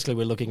 So basically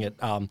we're looking at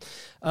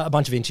a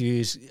bunch of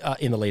interviews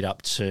in the lead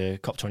up to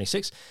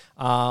COP26.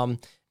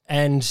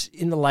 And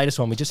in the latest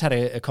one, we just had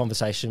a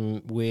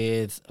conversation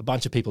with a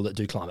bunch of people that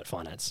do climate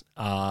finance,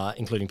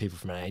 including people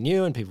from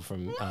ANU and people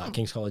from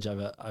King's College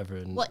over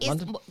in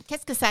London.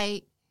 Qu'est-ce que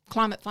c'est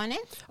climate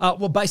finance?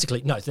 Well,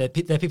 basically, no, they're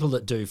people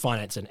that do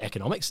finance and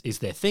economics is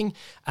their thing,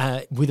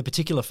 with a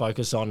particular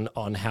focus on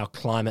how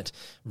climate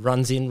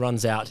runs in,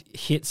 runs out,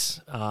 hits.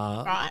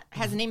 Right,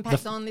 has an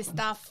impact on this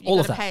stuff. You've all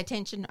got of to that. pay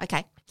attention.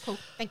 Okay, cool.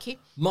 Thank you.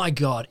 My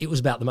God, it was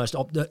about the most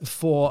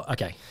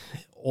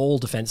all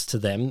defense to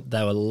them,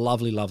 they were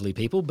lovely, lovely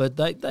people, but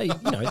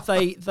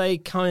they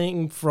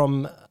came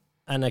from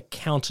an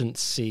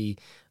accountancy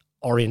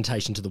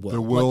orientation to the world.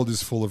 The world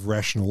is full of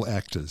rational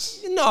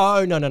actors. No.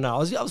 I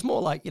was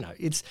more like,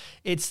 it's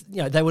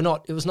they were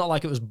not. It was not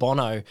like it was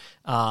Bono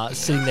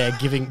sitting there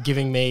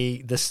giving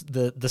me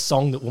the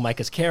song that will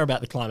make us care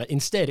about the climate.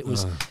 Instead, it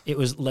was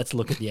let's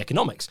look at the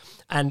economics.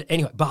 And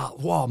anyway, but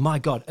wow, my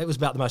God, it was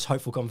about the most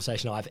hopeful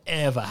conversation I've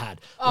ever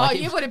had. Oh,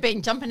 you would have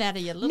been jumping out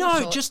of your little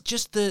shorts.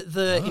 just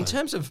the in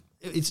terms of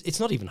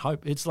it's not even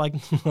hope. It's like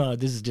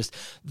this is just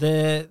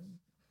the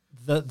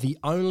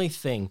only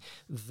thing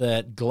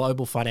that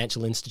global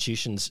financial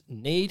institutions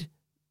need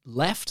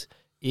left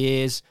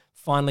is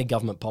finally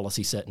government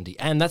policy certainty,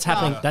 and that's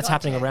happening. That's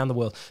happening around the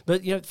world.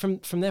 But from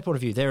their point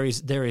of view, there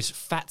is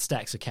fat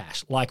stacks of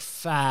cash,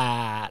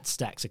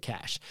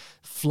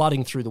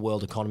 flooding through the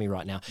world economy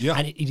right now,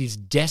 and it is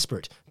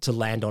desperate to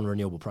land on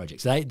renewable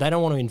projects. They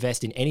don't want to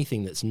invest in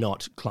anything that's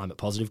not climate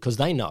positive because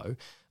they know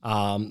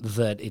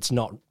that it's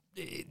not.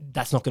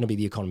 That's not going to be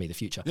the economy of the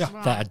future. Yeah.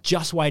 Right. They are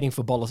just waiting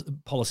for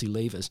policy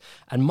levers.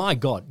 And my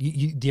God,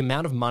 the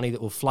amount of money that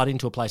will flood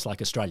into a place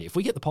like Australia, if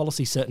we get the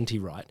policy certainty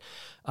right,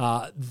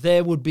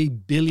 there would be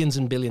billions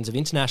and billions of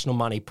international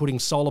money putting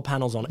solar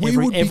panels on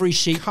every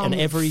sheet and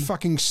every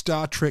fucking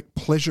Star Trek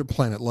pleasure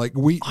planet.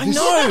 I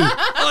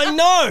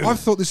know. I've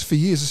thought this for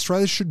years.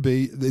 Australia should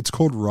be. It's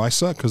called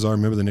RISA because I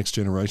remember the Next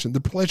Generation.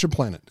 The pleasure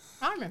planet.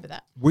 I remember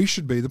that. We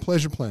should be the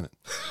pleasure planet.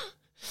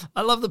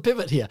 I love the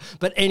pivot here,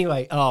 but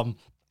anyway.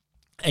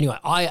 Anyway,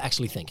 I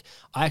actually think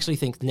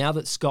now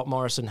that Scott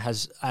Morrison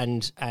has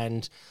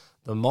and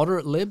the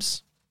moderate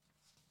libs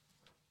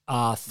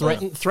are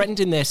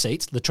threatened in their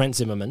seats, the Trent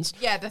Zimmermans,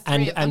 the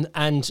three of them.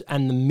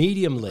 and the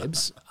medium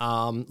libs,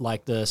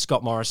 like the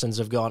Scott Morrisons,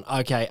 have gone,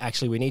 okay,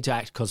 actually we need to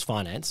act because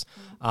finance.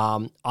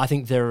 I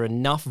think there are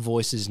enough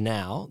voices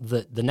now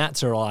that the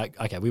Nats are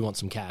like, okay, we want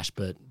some cash,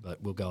 but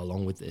we'll go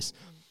along with this.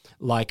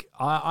 Like,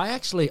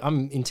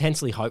 I'm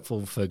intensely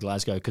hopeful for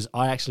Glasgow because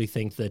I actually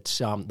think that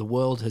the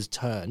world has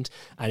turned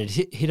and it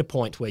hit a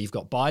point where you've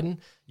got Biden,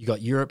 you've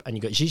got Europe, and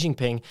you've got Xi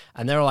Jinping,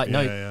 and they're like,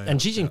 and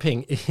Xi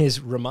Jinping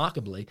is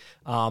remarkably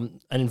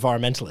an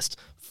environmentalist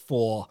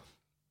for...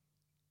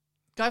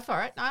 Go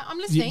for it. I'm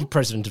listening.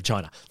 President of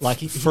China,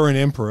 for an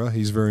emperor,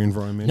 he's very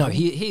environmental. No,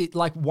 he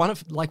one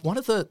of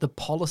the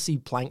policy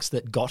planks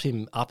that got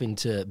him up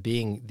into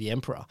being the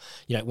emperor.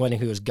 When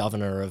he was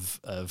governor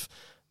of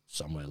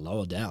somewhere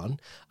lower down,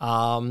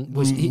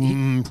 was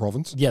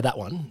province. Yeah, that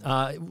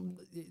one.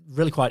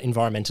 Really quite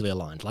environmentally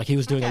aligned. Like he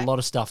was doing a lot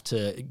of stuff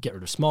to get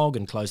rid of smog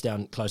and close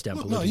down polluting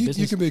business.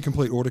 You can be a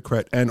complete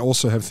autocrat and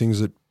also have things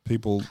that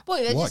people.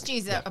 Well, they just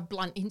use a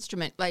blunt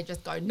instrument. They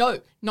just go, no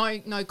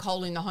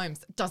coal in the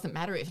homes. It doesn't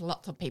matter if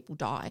lots of people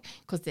die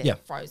because they're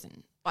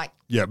frozen. But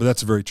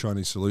that's a very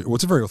Chinese solution. Well,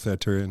 it's a very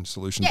authoritarian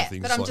solution to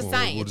things. But I'm just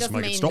saying, it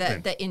doesn't mean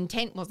that the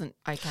intent wasn't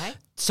okay.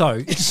 So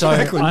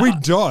exactly, we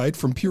died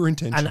from pure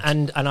intention.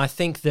 And I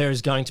think there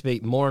is going to be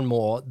more and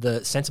more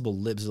the sensible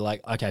libs are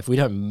like, okay, if we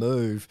don't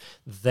move,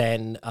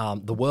 then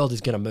the world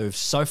is going to move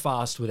so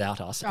fast without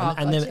us,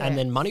 and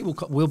then money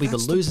will be the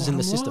losers in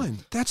the system. Line.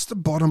 That's the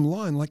bottom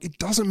line. Like, it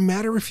doesn't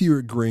matter if you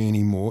agree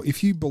anymore.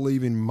 If you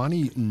believe in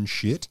money and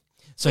shit.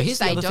 So here's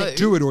the other thing.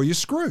 Do it or you're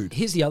screwed.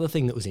 Here's the other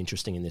thing that was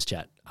interesting in this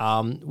chat,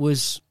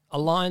 was a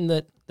line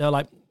that they were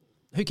like,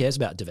 who cares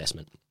about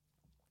divestment?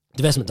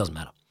 Divestment doesn't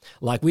matter.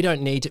 Like, we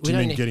don't need to... Do you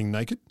mean getting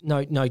naked?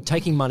 No,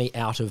 taking money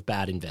out of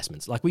bad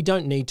investments. Like, we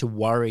don't need to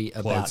worry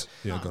about...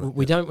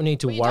 We don't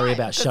need to worry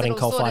about shutting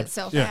coal-fired...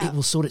 It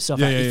will sort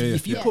itself out.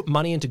 If you put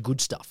money into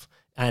good stuff,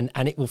 and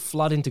it will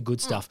flood into good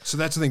stuff. So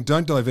that's the thing.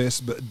 Don't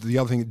divest, but the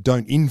other thing,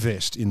 don't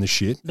invest in the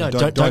shit. No,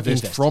 don't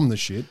divest from the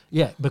shit.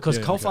 Yeah, because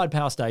coal-fired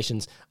power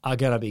stations are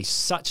going to be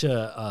such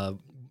a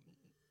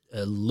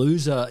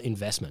loser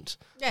investment.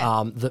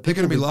 Yeah. That they're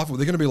going to be laughable.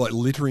 They're going to be like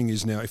littering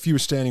is now. If you were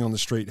standing on the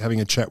street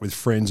having a chat with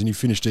friends and you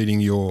finished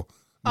eating your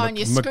and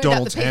you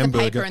McDonald's screwed up the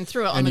piece of paper and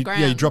threw it on the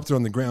ground. Yeah, you dropped it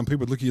on the ground. People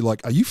would look at you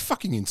like, are you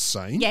fucking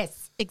insane?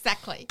 Yes,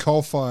 exactly.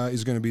 Coal fire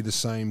is going to be the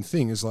same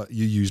thing as like,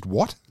 you used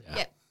what?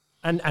 Yeah.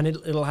 And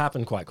it'll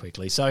happen quite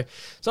quickly. So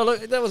look,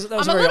 that was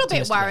I'm a little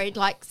bit worried.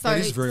 That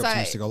is very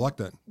optimistic. I like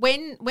that.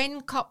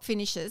 When COP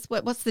finishes,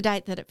 what's the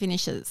date that it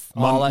finishes?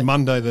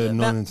 Monday the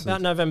 9th.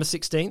 About November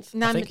 16th.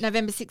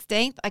 November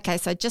 16th. Okay,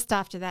 so just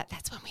after that,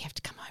 that's when we have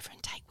to come over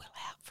and take Will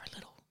out for a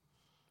little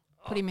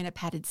put him in a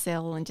padded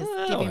cell and just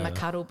give him a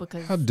cuddle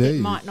because How dare it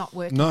you? might not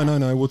work.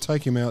 No. We'll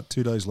take him out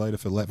 2 days later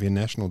for Latvian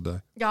National Day.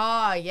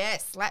 Oh,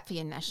 yes.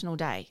 Latvian National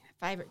Day.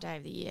 Favourite day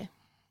of the year.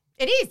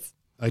 It is.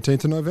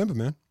 18th of November,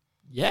 man.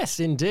 Yes,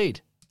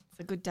 indeed. It's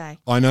a good day.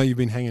 I know you've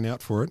been hanging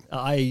out for it.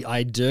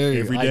 I do.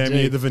 Every I damn do.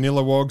 year, the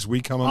vanilla wogs,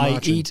 we come I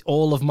marching. eat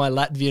all of my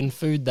Latvian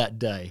food that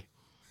day.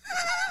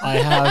 I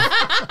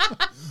have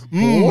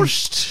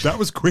borscht. That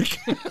was quick.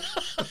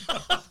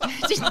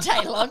 Didn't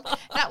take long.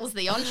 That was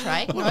the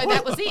entree. No,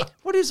 that was it.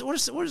 What is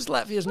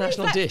Latvia's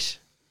national dish?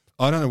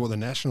 I don't know what the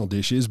national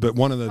dish is, but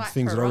one of the Like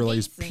things that I relate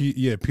is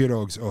pierogies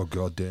pierogs. Oh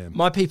god damn.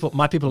 My people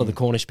are the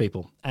Cornish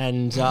people,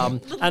 and Little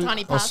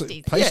tiny Also,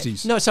 pasties.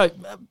 pasties. No, so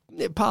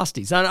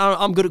pasties.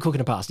 I'm good at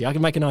cooking a pasty. I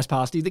can make a nice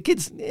pasty. The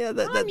kids,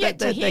 I'm yet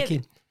to they're hear-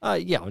 keen.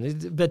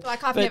 But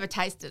Like I've but never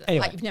tasted it.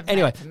 Anyway, Like you've never made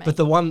it for me.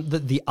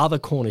 but the other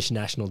Cornish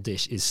national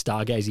dish is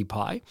stargazy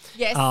pie.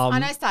 Yes, I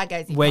know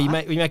stargazing Where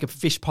pie. you make a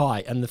fish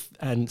pie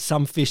and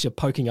some fish are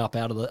poking up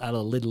out of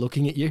the lid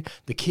looking at you.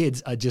 The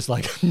kids are just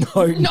like no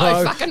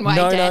fucking way,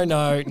 no Dad.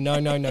 no.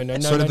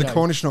 So did the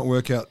Cornish not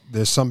work out?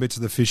 There's some bits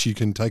of the fish you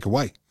can take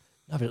away.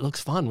 No, but it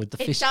looks fun with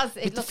the It fish. does.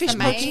 It with the looks fish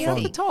poking out the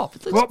amazing. top.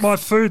 It looks What my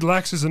food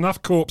lacks is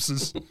enough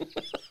corpses.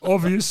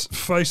 Obvious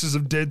faces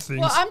of dead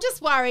things. Well, I'm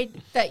just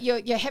worried that you're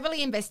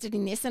heavily invested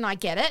in this, and I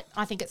get it.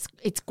 I think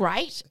it's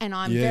great, and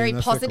I'm Yeah, very no,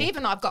 fair positive, call.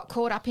 and I've got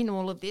caught up in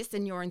all of this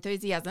and your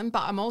enthusiasm.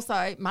 But I'm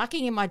also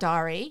marking in my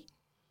diary.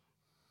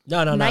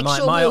 No. Make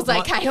sure Will's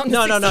okay on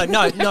the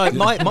no.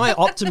 16th. My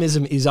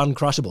optimism is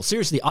uncrushable.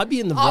 Seriously, I'd be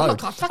in the Oh, road.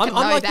 look, I fucking I'm know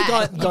like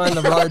that. the guy in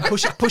the road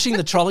pushing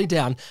the trolley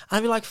down, and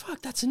I'd be like,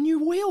 "Fuck, that's a new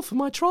wheel for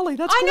my trolley.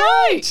 That's I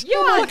know. great. You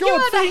oh are- my god, you are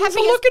the things are happiest-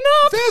 looking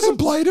up." There's a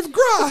blade of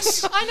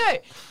grass. I know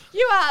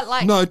you are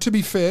like No, to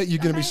be fair, you're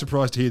going to be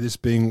surprised to hear this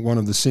being one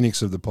of the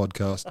cynics of the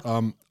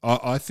podcast.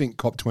 I think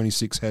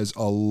COP26 has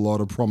a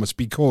lot of promise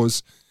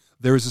because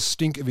there is a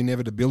stink of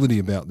inevitability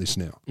about this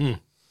now.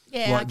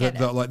 yeah, I get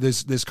it. Like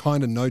there's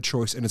kind of no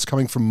choice, and it's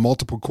coming from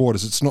multiple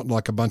quarters. It's not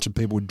like a bunch of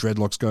people with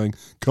dreadlocks going,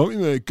 "Can't we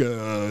make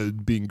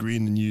being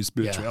green the new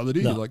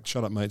spirituality?" no. You're like,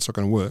 shut up, mate, it's not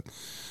going to work.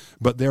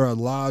 But there are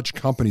large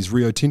companies,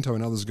 Rio Tinto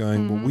and others,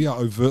 going, well, we are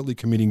overtly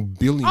committing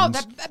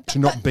billions to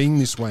not being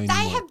this way They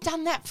anymore. have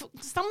done that. For,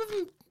 some of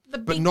them, the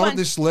But big not at ones,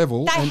 this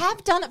level, They and-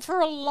 have done it for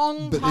a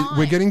long But time.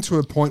 we're getting to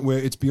a point where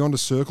it's beyond a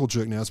circle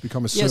jerk now. It's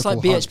become a circle Yeah, it's like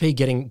hub.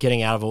 BHP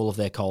getting out of all of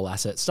their coal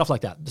assets, stuff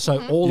like that.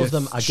 So all of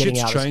them are getting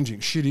Shit's out. changing.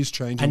 Shit is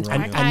changing And,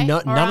 right and, now. and no,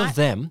 Okay, all none right.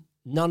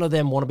 of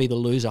them want to be the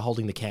loser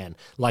holding the can.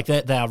 Like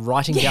they are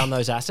writing down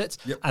those assets,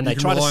 Yep, and you they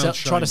can try to rely on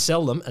try to shame.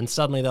 sell them, and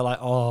suddenly they're like,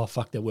 oh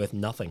fuck, they're worth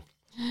nothing.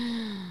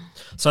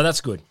 So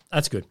that's good.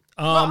 That's good.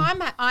 Well,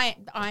 I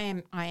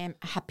am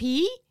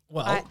happy.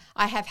 Well-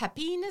 I have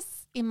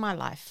happiness in my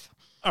life.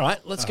 All right,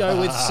 let's go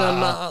with some.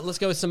 Let's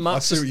go with some I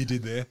see Marxist. what you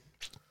did there.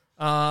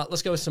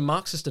 Let's go with some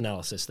Marxist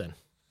analysis then.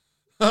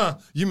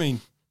 You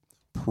mean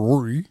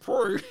Prue?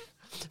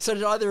 So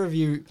did either of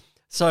you?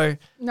 So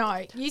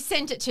No, you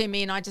sent it to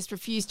me, and I just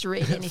refused to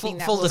read anything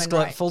that full woman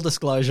wrote. full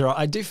disclosure,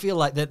 I do feel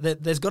like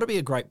that there's got to be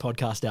a great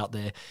podcast out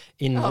there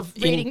Of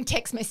reading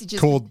text messages.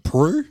 Called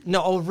Prue?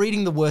 or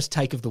reading the worst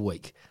take of the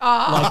week.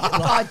 Oh,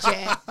 God,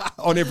 yeah.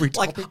 On every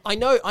Like topic. I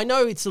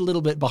know it's a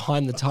little bit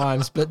behind the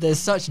times, but there's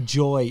such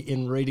joy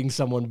in reading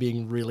someone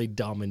being really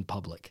dumb in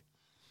public.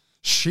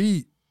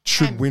 She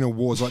should win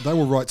awards. Like they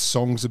will write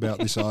songs about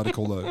this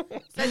article though.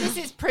 So this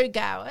is Prue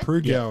Goward,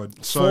 Prue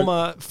Goward.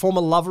 So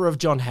Former lover of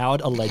John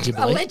Howard,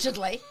 allegedly.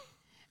 allegedly,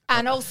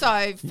 and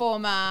also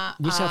former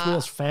New South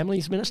Wales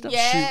Families Minister.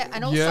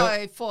 and also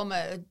yeah.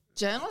 former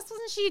journalist.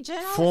 Wasn't she a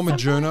journalist? former at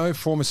some point? journo,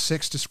 former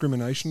sex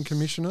discrimination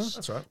commissioner.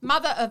 That's right.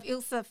 Mother of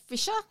Ilse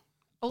Fisher.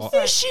 Also,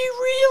 Is she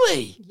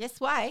really? yes,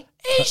 way.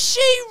 Is she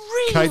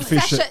really? Kate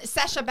Fisher.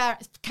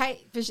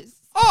 Kate Fisher's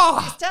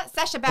Oh, sister,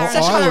 Sacha Baron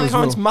Sacha Sacha Baron Baron as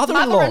Cohen's well.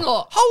 mother-in-law.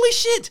 Mother-in-law. Holy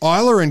shit!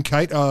 Isla and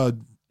Kate are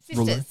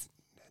sisters.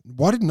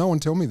 Why did no one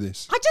tell me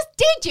this? I just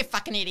did, you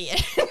fucking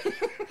idiot.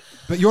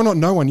 But you're not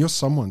no one. You're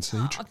someone,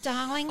 Siege. Oh,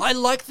 darling. I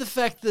like the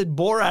fact that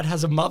Borat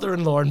has a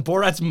mother-in-law, and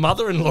Borat's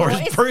mother-in-law is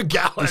it's- Prue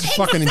Goward. It's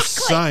fucking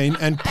insane.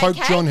 And Pope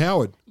Okay. John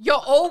Howard. You're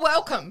all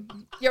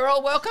welcome. You're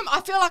all welcome.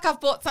 I feel like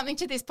I've brought something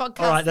to this podcast.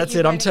 All right, that that's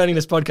you it. I'm won't- turning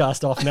this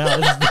podcast off now.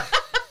 This is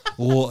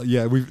Well,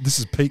 yeah, this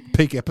is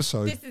peak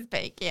episode. This is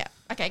big, yeah.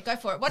 Okay, go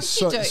for it. What did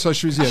So- she do? so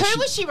she was- yeah, Who she-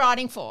 was she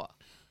writing for?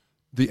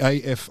 The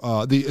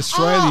AFR, the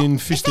Australian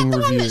Fisting Is that the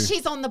Review. one that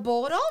she's on the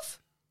board of?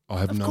 I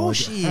have no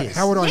course idea. she is.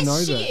 How would I Yes, know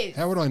she that? is.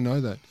 How would I know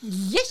that?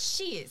 Yes,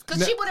 she is. Because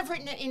Now- she would have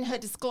written it in her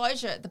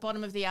disclosure at the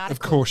bottom of the article. Of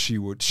course she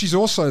would. She's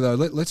also, though,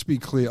 let's be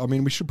clear. I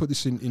mean, we should put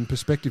this in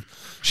perspective.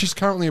 She's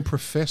currently a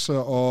professor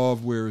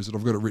of, where is it?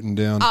 I've got it written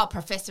down. Oh,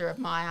 professor of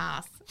my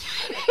ass.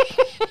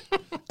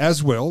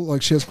 As well,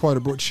 like she has quite a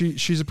broad.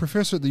 She's a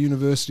professor at the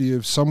University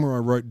of somewhere I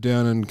wrote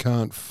down and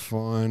can't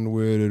find.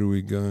 Where did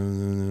we go?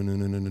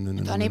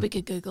 If only we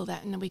could Google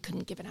that and then we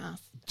couldn't give an ass.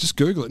 Just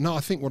Google it. No,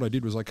 I think what I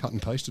did was I cut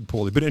and pasted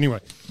poorly. But anyway,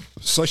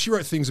 so she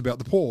wrote things about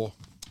the poor.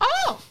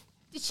 Oh,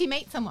 did she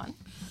meet someone?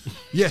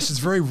 Yes, it's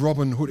very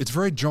Robin Hood. It's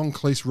very John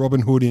Cleese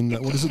Robin Hood in,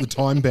 what is it, the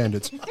Time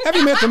Bandits. Have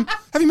you met them?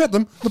 Have you met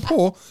them? The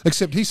poor.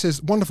 Except he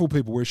says wonderful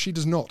people, whereas she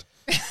does not.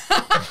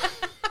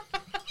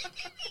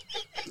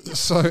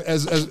 So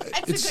as That's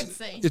a good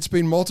scene. it's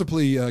been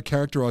multiply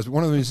characterised.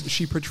 One of them is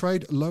she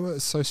portrayed lower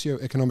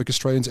socioeconomic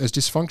Australians as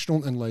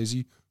dysfunctional and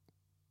lazy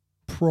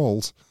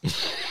proles. Get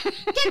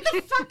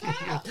the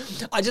fuck out.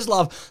 I just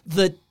love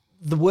that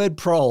the word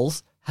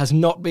proles has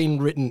not been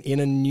written in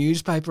a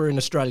newspaper in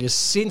Australia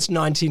since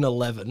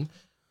 1911.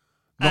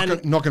 Not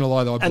going to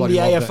lie though, I And bloody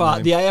love that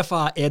name. the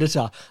AFR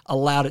editor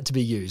allowed it to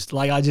be used.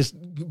 Like, I just,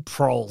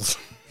 proles.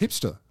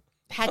 Hipster.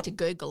 Had to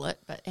Google it,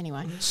 but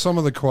anyway. Some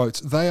of the quotes: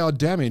 they are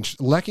damaged,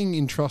 lacking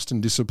in trust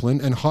and discipline,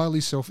 and highly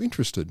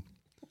self-interested.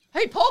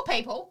 Who, poor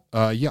people?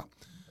 Yeah.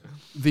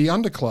 The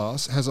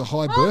underclass has a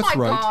high Oh birth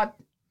my rate. God.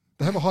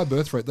 They have a high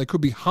birth rate. They could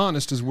be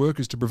harnessed as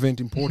workers to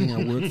prevent importing our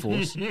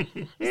workforce. Is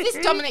this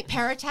Dominic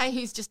Perrottet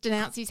who's just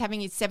announced he's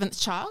having his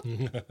 7th child?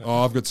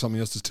 Oh, I've got something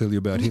else to tell you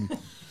about him.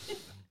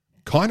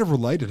 Kind of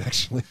related,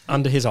 actually.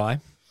 Under his eye.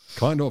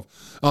 Kind of.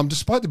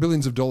 Despite the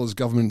billions of dollars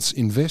governments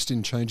invest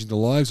in changing the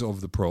lives of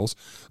the proles,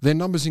 their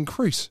numbers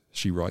increase,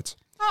 she writes.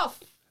 Oh,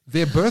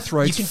 Their birth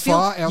rates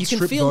far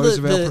outstrip those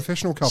of our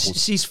professional couples.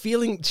 She's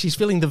feeling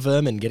the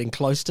vermin getting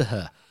close to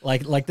her.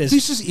 Like there's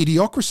This is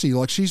idiocracy.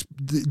 Like she's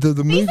the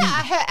movie. these are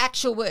her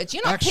actual words.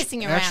 You're not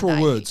pissing around, Actual are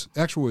you? words.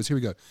 Actual words. Here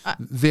we go.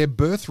 Their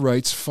birth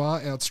rates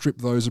far outstrip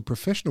those of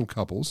professional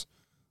couples.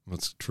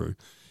 That's true.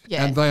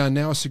 Yeah. And they are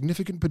now a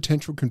significant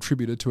potential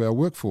contributor to our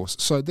workforce.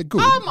 So they're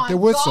good. Oh my they're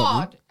worth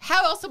God. something.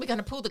 How else are we going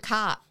to pull the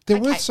cart? They're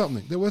Okay. worth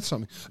something. They're worth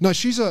something. No,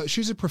 she's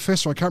a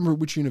professor. I can't remember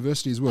which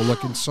university as well.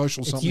 Like in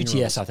social it's something.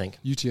 UTS, or I think.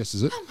 UTS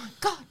is it? Oh my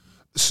God.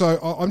 So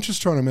I'm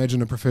just trying to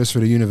imagine a professor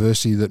at a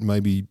university that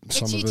maybe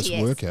some of us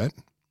UTS. work at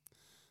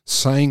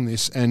saying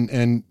this,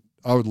 and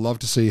I would love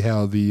to see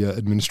how the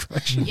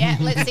administration. Yeah,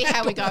 let's see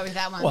how we go with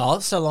that one.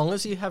 Well, so long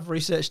as you have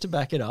research to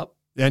back it up.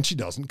 And she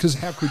doesn't, because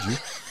how could you?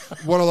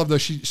 What I love though,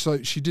 she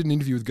did an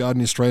interview with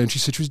Guardian Australia, and she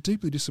said she was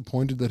deeply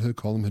disappointed that her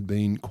column had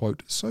been,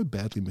 quote, so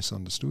badly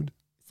misunderstood.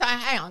 So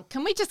hang on,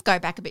 can we just go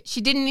back a bit?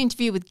 She did an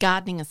interview with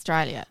Gardening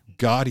Australia.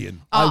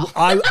 Guardian. Oh.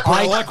 I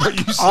like what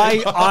you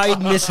said. I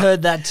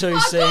misheard that too, I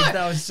Steve. know.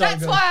 That was so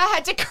That's good. why I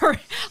had to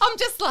correct. I'm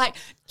just like,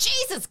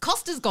 Jesus,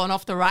 Costa's gone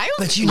off the rails.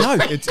 But you know,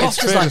 It's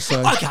Costa's fair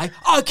like, to say.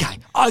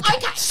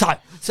 okay. So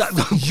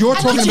You're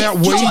talking about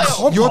Could you weeds.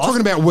 top You're off?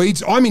 talking about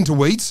weeds. I'm into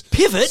weeds.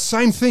 Pivot.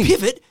 Same thing.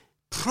 Pivot.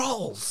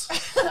 Proles.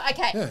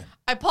 Okay, Yeah.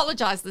 I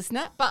apologise,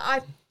 listener, but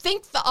I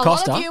think that a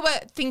Costa? lot of you were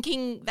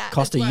thinking that.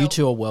 Costa, as well. you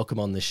two are welcome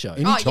on this show.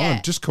 Anytime.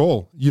 yeah. Just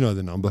call. You know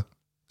the number.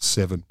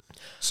 7.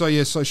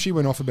 So she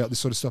went off about this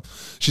sort of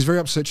stuff. She's very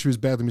upset she was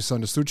badly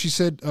misunderstood. She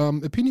said,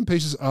 opinion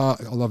pieces are,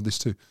 I love this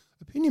too,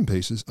 opinion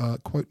pieces are,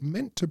 quote,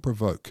 meant to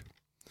provoke.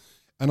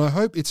 And I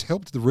hope it's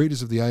helped the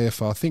readers of the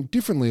AFR think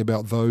differently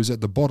about those at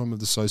the bottom of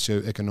the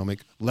socio-economic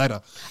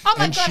ladder. Oh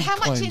my And God, she how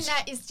much in claims-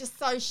 that is just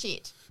so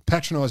shit?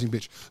 Patronising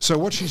bitch. So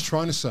what she's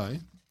trying to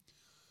say,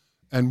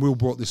 and Will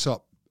brought this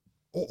up,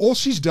 all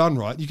she's done,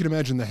 right, you can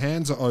imagine the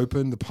hands are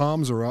open, the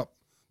palms are up,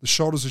 the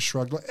shoulders are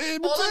shrugged. Like, hey,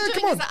 All I'm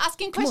come doing on, is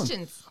asking come on.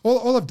 questions.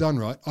 All I've done,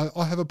 right,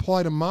 I have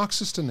applied a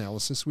Marxist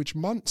analysis, which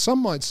some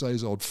might say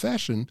is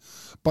old-fashioned,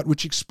 but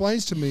which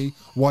explains to me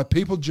why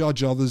people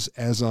judge others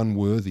as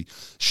unworthy.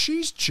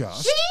 She's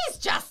just...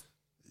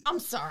 I'm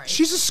sorry.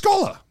 She's a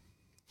scholar.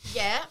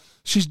 Yeah.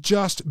 She's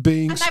just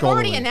being And they've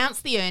scholarly. already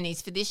announced the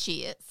Ernies for this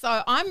year.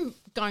 So I'm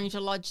going to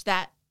lodge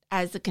that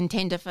as a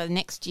contender for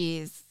next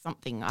year's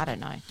something. I don't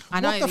know. I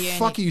know What the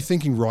fuck are you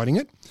thinking writing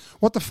it?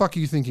 What the fuck are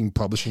you thinking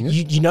publishing it?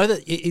 You know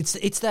that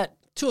it's that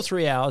 2 or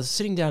 3 hours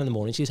sitting down in the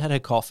morning. She's had her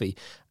coffee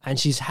and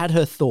she's had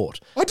her thought.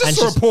 I just And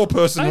saw a she's- poor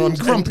person and I'm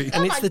grumpy.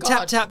 And it's the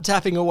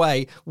tapping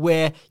away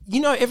where,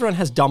 everyone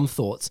has dumb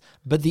thoughts,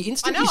 but the I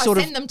instant know, you I sort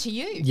send of... them to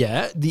you.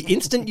 Yeah, the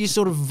instant you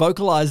sort of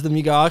vocalize them,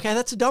 you go, okay,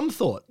 that's a dumb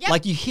thought. Yep.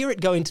 Like you hear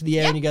it go into the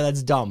air and you go,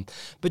 that's dumb.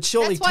 But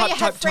surely That's why you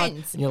have type,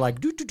 friends. and you're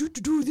like, do,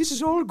 this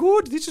is all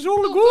good, this is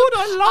all good,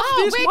 I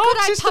love this where could I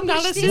Marxist publish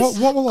analysis. this?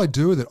 What will I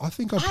do with it? I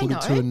think I put know.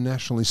 it to a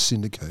nationally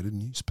syndicated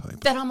newspaper.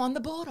 That I'm on the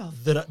board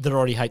of. That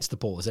already hates the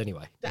pause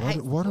anyway.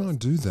 Why don't I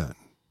do that?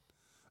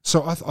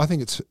 So I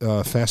think it's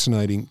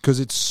fascinating because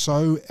it's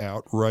so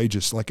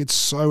outrageous. Like, it's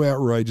so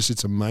outrageous,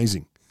 it's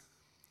amazing.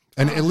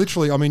 And it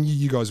literally, I mean,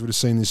 you guys would have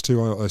seen this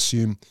too, I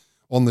assume,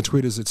 on the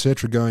Twitters,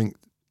 etc., going,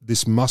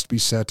 this must be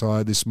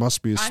satire, this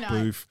must be a I know.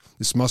 spoof,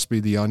 this must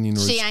be The Onion. Or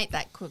She it's- ain't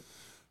that quick.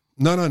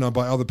 No,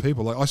 by other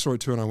people. Like, I saw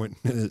it too and I went,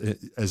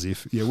 as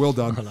if. Yeah, well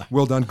done.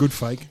 Well done. Good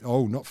fake.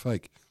 Oh, not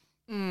fake.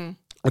 Mm.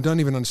 I don't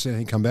even understand how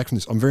you come back from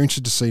this. I'm very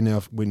interested to see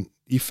now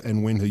if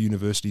and when her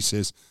university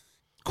says,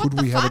 could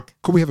we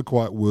have a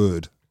quiet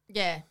word?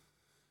 Yeah.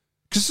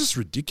 Because this is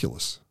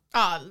ridiculous.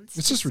 Oh,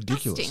 It's just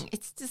ridiculous. disgusting.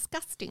 It's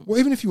disgusting. Well,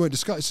 even if you weren't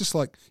discussed, it's just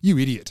like, you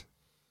idiot.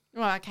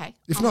 Well, okay.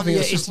 If I'm nothing on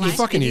else, the it's same you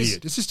fucking page.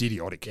 idiot. It's just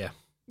idiotic. Yeah.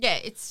 Yeah,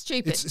 it's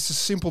stupid. It's a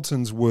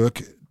simpleton's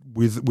work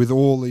with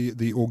all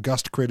the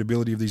august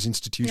credibility of these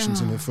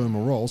institutions and Ah.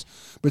 ephemeral roles,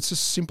 but it's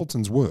just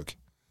simpleton's work.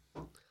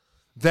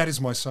 That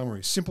is my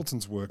summary.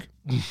 Simpleton's work.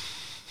 And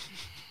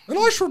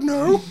I should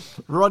know.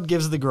 Rod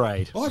gives the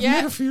grade. I've Yeah.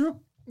 met a few.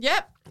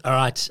 Yep. All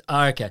right.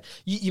 Okay.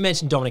 You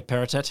mentioned Dominic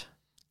Perrottet.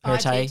 I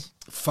did.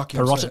 Fuck you.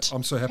 I'm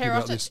Perrottet. so happy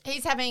about this.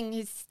 He's having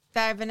his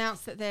they've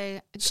announced that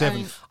they're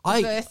Seventh.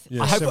 going birth.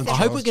 Yeah, I hope seventh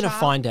we're going to child.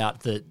 find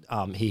out that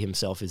he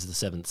himself is the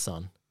seventh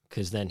son,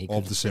 because then he could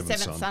Of the seventh,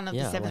 Seventh son of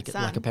the seventh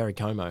son. like a Perry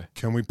Como.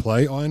 Can we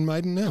play Iron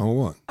Maiden now or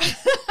what?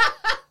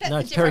 No, a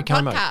it's Perry different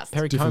Como. podcast.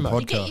 Perry Different Como.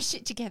 You get your podcast.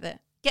 shit together.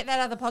 Get that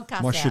other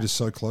podcast My out. shit is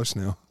so close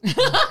now.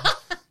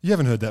 You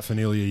haven't heard that for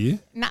nearly a year.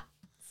 Nah,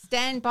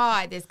 stand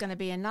by. There's going to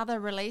be another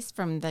release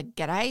from the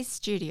G'day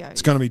Studios.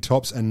 It's going to be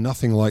tops and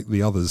nothing like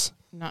the others.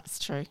 No, it's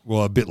true.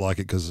 Well, a bit like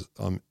it because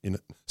I'm in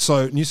it.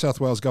 So, New South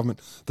Wales government,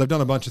 they've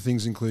done a bunch of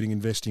things, including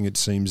investing, it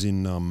seems,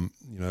 in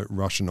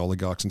Russian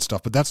oligarchs and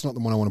stuff. But that's not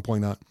the one I want to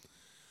point out.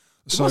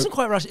 It wasn't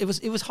quite Russia.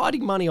 It was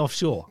hiding money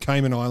offshore.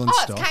 Cayman Islands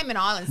Oh, stuff. it's Cayman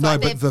Islands. No,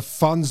 like but the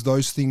funds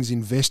those things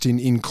invest in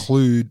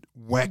include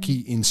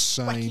wacky,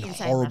 insane,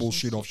 insane horrible Russian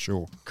shit shit.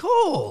 offshore.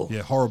 Cool.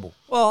 Yeah, horrible.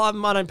 Well,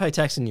 I don't pay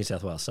tax in New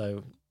South Wales,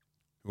 so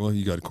Well,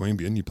 you go to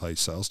Queanbeyan, you pay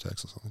sales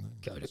tax or something.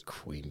 go to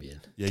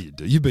Queanbeyan. Yeah, you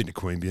do. You've been to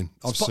Queanbeyan.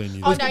 I've seen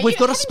you. Oh, there. no, We've you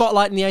got a haven't-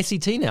 spotlight in the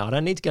ACT now. I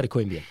don't need to go to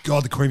Queanbeyan.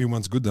 God, the Queanbeyan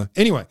one's good though.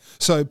 Anyway,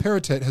 so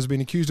Peritet has been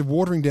accused of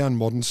watering down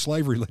modern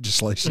slavery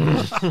legislation.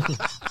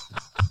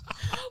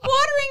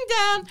 Watering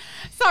down.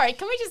 Sorry,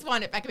 can we just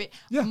wind it back a bit?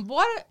 Yeah.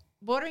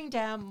 Watering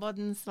down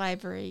modern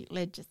slavery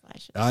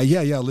legislation.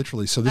 Yeah,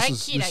 literally. So this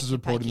is Okey-dokey,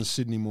 reported in the pokey.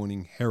 Sydney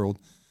Morning Herald.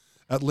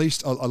 At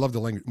least, I love the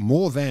language,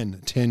 more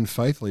than 10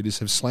 faith leaders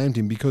have slammed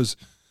him because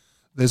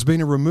there's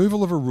been a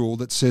removal of a rule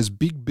that says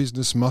big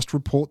business must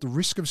report the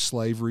risk of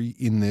slavery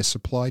in their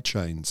supply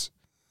chains.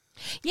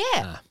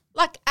 Yeah.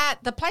 Like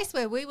at the place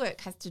where we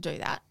work has to do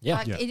that. Yeah.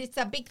 Like Yeah. it's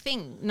a big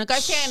thing.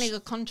 Negotiating a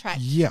contract.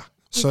 Yeah.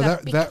 So Is a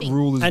that, big that thing.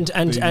 rule is And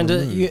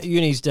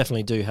unis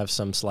definitely do have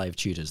some slave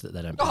tutors that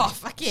they don't pay. Oh,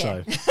 fuck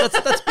yeah. So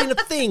that's been a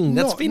thing.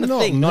 That's been a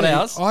thing, not me.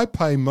 ours. I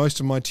pay most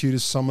of my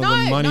tutors some of No,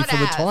 the money not for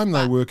the ours, time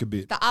they but work a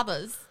bit. The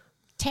others,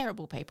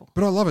 terrible people.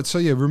 But I love it. So,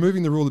 yeah,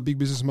 removing the rule that big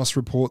business must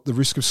report the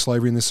risk of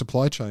slavery in their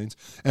supply chains.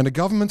 And a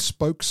government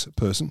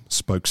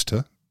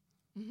spokester,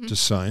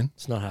 just saying,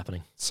 It's not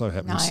happening. so No,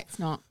 happens. it's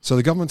not. So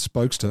the government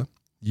spokester,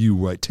 you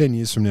wait 10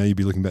 years from now, you'll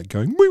be looking back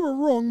going, we were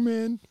wrong,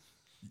 man.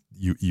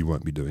 You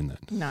won't be doing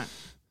that. No.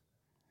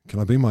 Can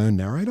I be my own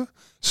narrator?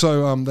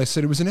 So they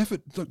said it was an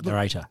effort. Look,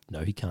 Narrator. No,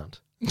 he can't.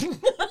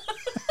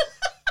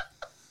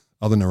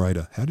 other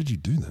narrator, how did you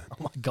do that? Oh,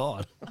 my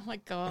God. Oh my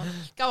God.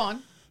 Go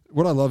on.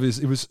 What I love is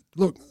it was,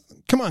 look,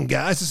 come on,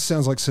 guys. This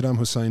sounds like Saddam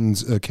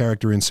Hussein's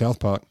character in South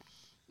Park.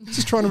 It's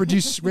just trying to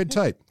reduce red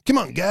tape. Come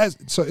on, guys.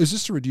 So is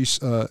this to reduce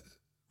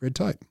red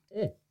tape?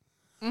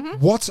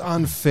 What's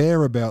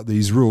unfair about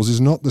these rules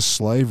is not the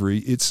slavery.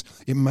 It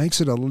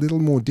makes it a little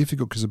more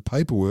difficult because of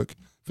paperwork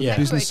for Yeah.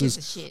 Paperwork is the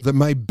businesses shit. that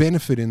may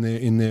benefit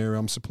in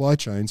their supply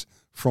chains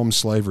from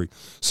slavery.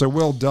 So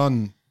well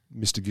done,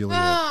 Mr. Gilead.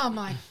 Oh,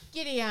 my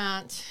giddy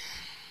aunt.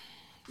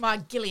 My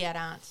Gilead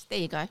aunt. There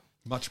you go.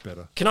 Much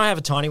better. Can I have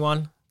a tiny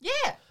one? Yeah.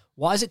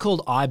 Why is it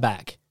called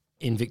IBAC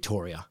in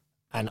Victoria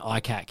and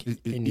ICAC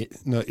in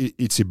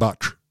It's a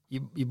butch.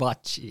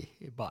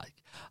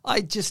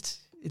 I just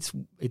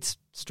it's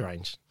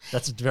strange.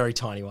 That's a very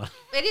tiny one.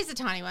 It is a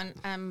tiny one.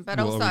 But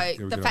Well, also are we the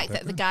going fact back that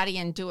the there?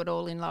 Guardian do it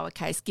all in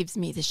lowercase gives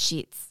me the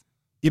shits.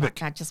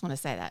 Ibic. I just want to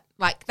say that.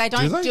 Like they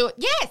don't they? do it.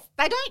 Yes,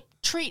 they don't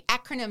treat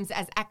acronyms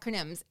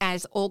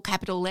as all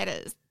capital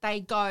letters. They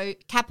go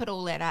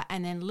capital letter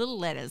and then little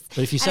letters. But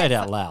if you And say it it's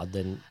out like- loud,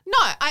 then No,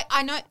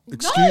 I know.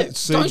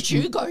 See, Don't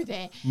you go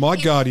there. My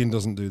Guardian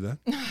doesn't do that.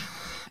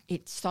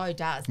 It so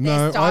does. No,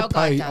 Their style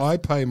guide does. I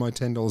pay my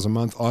 $10 a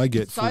month. I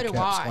get So full do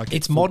caps. I. get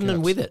it's full modern and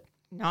caps. with it.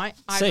 No, I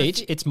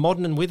Siege, refu- it's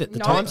modern and with it. The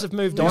No. times have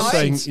moved No. on. You're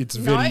saying Siege. it's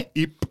No. very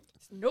ip.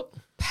 Nope.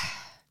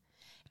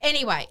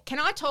 Anyway, can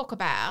I talk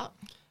about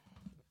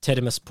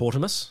Tedimus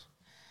Portimus.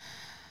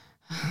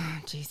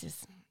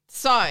 Jesus?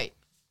 So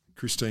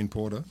Christine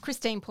Porter.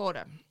 Christine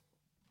Porter.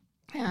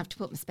 I have to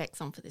put my specs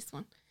on for this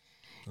one.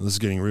 This is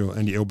getting real.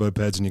 And your elbow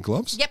pads and your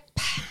gloves Yep.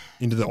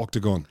 into the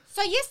octagon.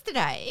 So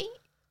yesterday,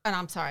 and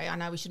I'm sorry, I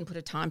know we shouldn't put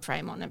a time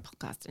frame on a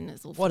podcast, and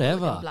it's all Whatever.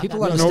 forward and blah, People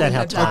blah, blah, understand blah,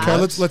 how blah, time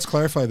blah. Okay, let's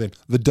clarify then.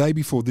 The day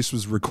before this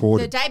was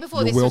recorded. The day before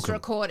You're this welcome. was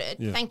recorded.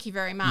 Yeah. Thank you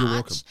very welcome.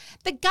 much.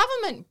 The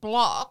government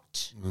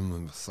blocked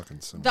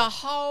Fucking son.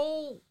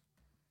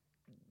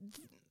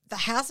 the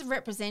House of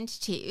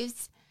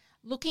Representatives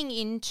looking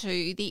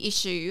into the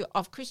issue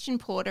of Christian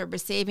Porter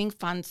receiving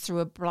funds through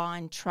a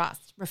blind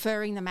trust,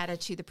 referring the matter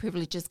to the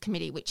Privileges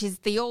Committee, which is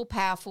the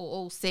all-powerful,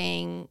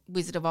 all-seeing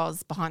Wizard of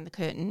Oz behind the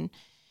curtain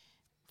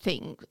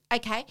thing.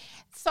 Okay,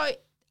 so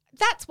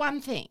that's one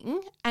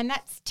thing, and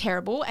that's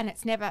terrible, and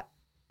it's never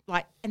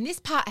and this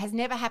part has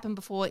never happened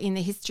before in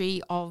the history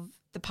of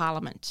the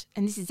Parliament,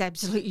 and this is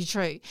absolutely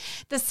true.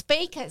 The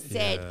Speaker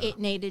said it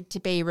needed to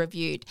be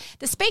reviewed.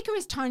 The Speaker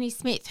is Tony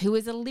Smith, who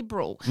is a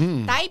Liberal.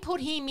 They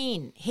put him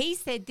in. He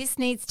said this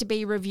needs to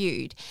be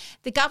reviewed.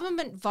 The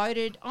government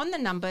voted on the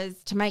numbers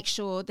to make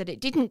sure that it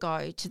didn't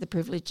go to the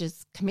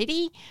Privileges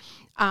Committee.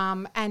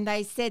 And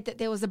they said that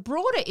there was a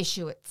broader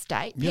issue at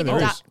stake. Yeah,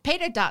 there is.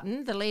 Peter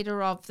Dutton, the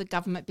leader of the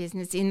government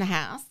business in the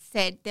House,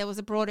 said there was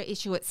a broader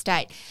issue at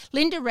stake.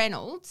 Linda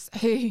Reynolds,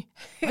 who...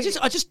 I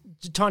just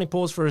tiny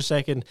pause for a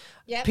second.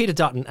 Yep. Peter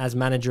Dutton as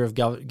manager of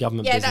government Yeah,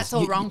 business. that's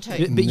all wrong too.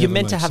 But you're Never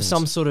meant to makes have sense.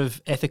 some sort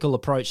of ethical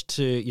approach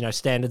to,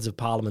 standards of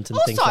parliament and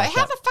things Also, like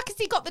how that. the fuck has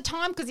he got the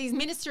time? Because he's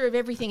minister of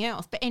everything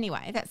else. But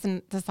anyway, that's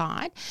an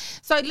aside.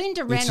 So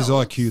Linda It's Reynolds... his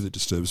IQ that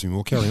disturbs me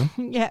more. Carry on.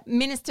 Yeah,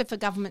 Minister for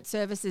Government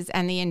Services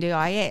and the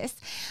NDIS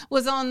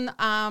was on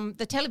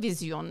the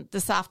television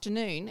this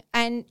afternoon,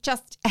 and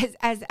just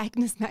as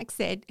Agnes Mack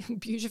said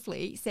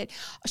beautifully, said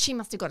she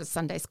must have got a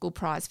Sunday school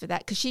prize for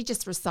that because she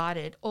just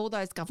recited all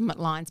those government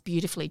lines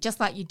beautifully, just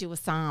like you do a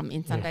psalm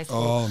in Sunday school.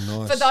 Oh,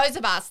 nice. For those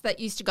of us that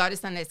used to go to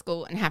Sunday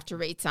school and have to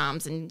read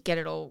psalms and get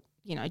it all,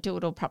 do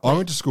it all properly. I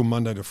went to school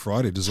Monday to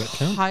Friday. Does that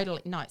count?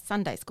 Totally. No,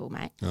 Sunday school,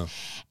 mate. Oh.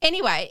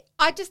 Anyway,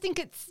 I just think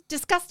it's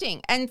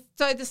disgusting. And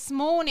so this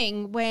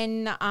morning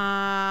when, it's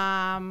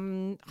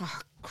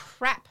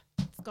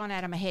gone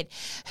out of my head,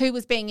 who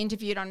was being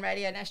interviewed on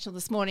Radio National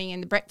this morning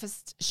in the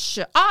breakfast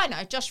show. Oh,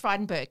 no, Josh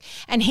Frydenberg.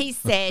 And he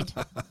said...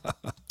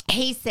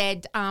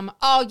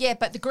 oh, yeah,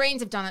 but the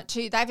Greens have done it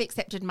too. They've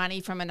accepted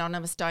money from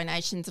anonymous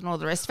donations and all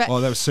the rest of it.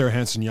 Oh, that was Sarah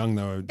Hanson-Young,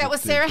 though. That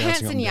was Sarah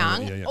bouncing up and down.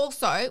 Hanson-Young. Yeah.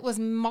 Also, it was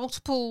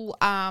multiple,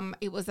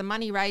 it was a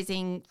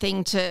money-raising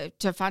thing to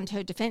fund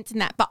her defence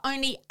and that, but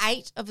only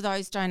 8 of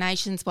those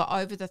donations were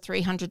over the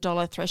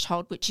 $300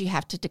 threshold, which you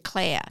have to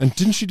declare. And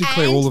didn't she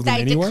declare all of them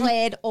anyway? They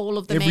declared all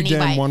of them Every anyway.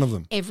 damn one of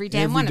them. Every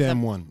damn one of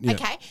them. one, yeah.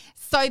 Okay,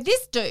 so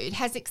this dude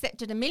has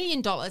accepted $1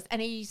 million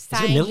and he's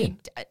saying... it a million?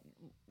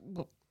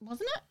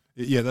 Wasn't it?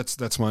 Yeah,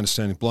 that's my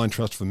understanding. Blind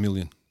trust for $1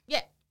 million.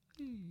 Yeah.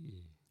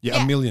 Yeah,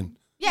 $1 million.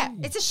 Yeah,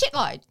 it's a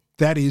shitload.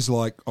 That is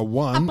like a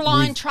one. A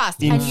blind with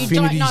trust, and you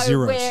don't infinity know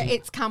zeros. where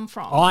it's come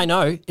from. Oh, I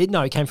know.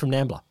 It came from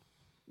Nambla.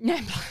 No.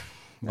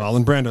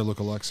 Marlon Brando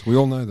lookalikes. We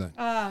all know that.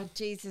 Oh,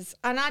 Jesus.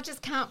 And I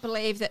just can't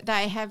believe that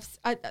they have...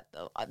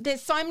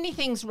 there's so many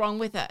things wrong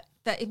with it,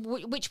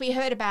 which we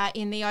heard about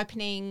in the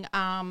opening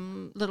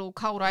little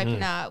cold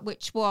opener,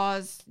 which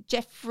was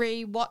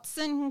Jeffrey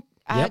Watson,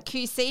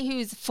 QC,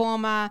 who's a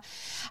former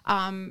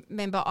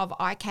member of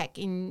ICAC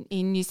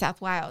in New South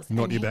Wales.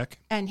 Not your back?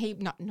 And he...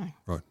 No.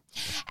 Right.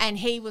 And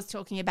he was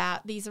talking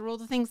about these are all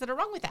the things that are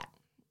wrong with that.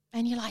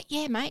 And you're like,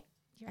 yeah, mate,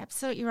 you're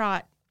absolutely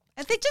right.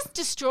 And they're just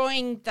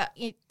destroying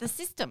the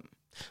system.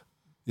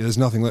 Yeah, there's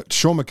nothing left.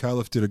 Sean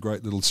McAuliffe did a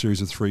great little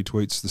series of 3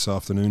 tweets this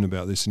afternoon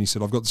about this, and he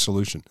said, I've got the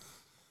solution.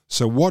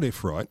 So what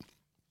if, right,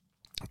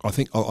 I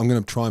think I'm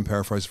going to try and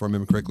paraphrase if I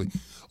remember correctly,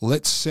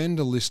 let's send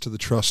a list to the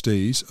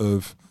trustees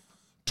of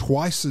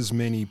twice as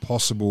many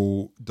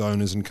possible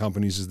donors and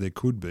companies as there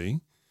could be,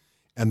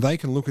 and they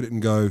can look at it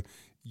and go,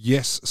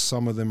 yes,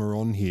 some of them are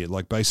on here.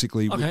 Like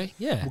basically, Okay,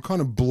 yeah. we'll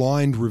kind of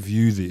blind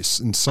review this,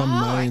 and some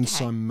may and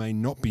some may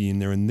not be in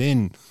there, and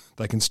then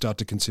they can start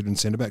to consider and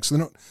send it back. So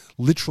they're not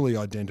literally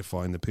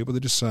identifying the people.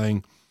 They're just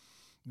saying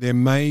there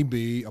may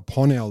be,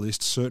 upon our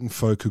list, certain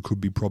folk who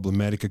could be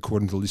problematic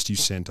according to the list you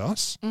sent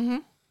us. Mm-hmm.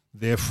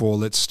 Therefore,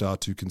 let's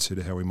start to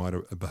consider how we might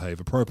behave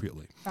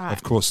appropriately. Right.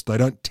 Of course, they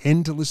don't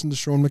tend to listen to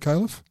Sean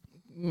McAuliffe.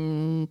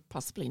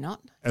 Possibly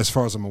not. As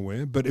far as I'm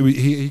aware, but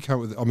he came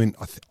with. I mean,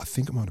 I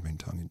think it might have been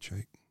tongue in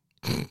cheek,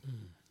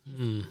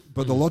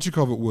 but the logic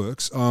of it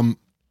works.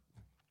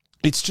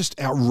 It's just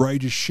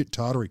outrageous shit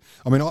tartary.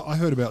 I mean, I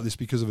heard about this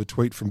because of a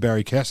tweet from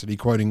Barry Cassidy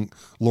quoting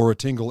Laura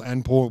Tingle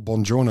and Paul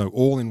Bongiorno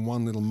all in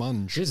one little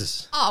munge.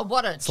 Jesus. Oh,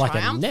 what a It's like a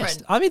triumphant.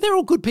 nest. I mean, they're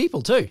all good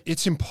people too.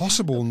 It's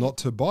impossible not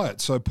to buy it.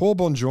 So Paul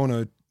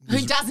Bongiorno. Who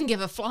doesn't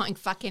give a flying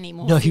fuck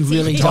anymore? No, he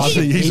really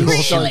doesn't. He He's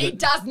also really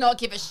does not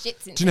give a shit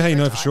since Do you know how you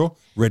know for retired. sure?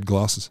 Red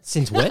glasses.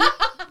 Since when?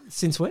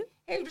 Since when?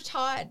 He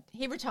retired.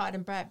 He retired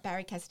and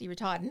Barry Cassidy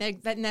retired.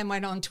 And then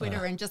went on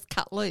Twitter and just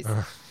cut loose.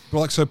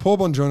 But so Paul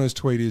Bongiorno's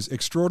tweet is,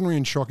 extraordinary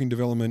and shocking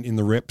development in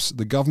the reps.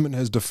 The government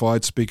has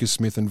defied Speaker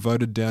Smith and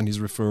voted down his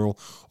referral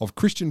of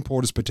Christian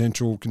Porter's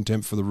potential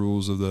contempt for the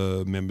rules of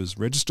the members'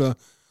 register.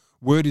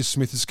 Word is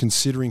Smith is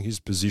considering his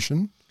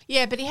position.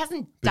 Yeah, but he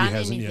hasn't But done he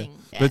hasn't anything.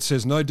 yet. But it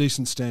says no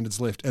decent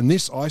standards left. And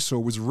this I saw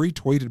was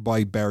retweeted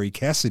by Barry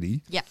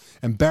Cassidy. Yeah.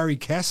 And Barry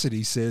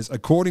Cassidy says,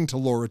 according to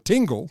Laura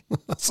Tingle,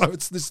 so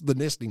this is the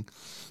nesting.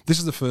 This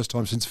is the first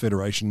time since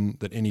Federation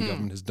that any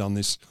government has done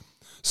this.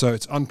 So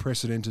it's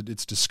unprecedented.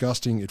 It's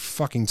disgusting. It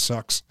fucking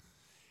sucks.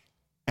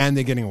 And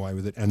they're getting away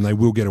with it, and they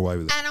will get away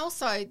with it. And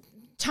also,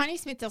 Tony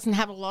Smith doesn't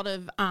have a lot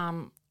of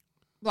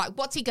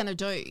what's he going to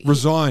do?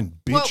 Resign,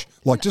 bitch.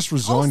 Well, just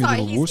resign, also,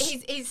 you little wuss.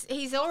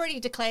 he's already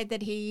declared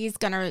that he is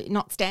going to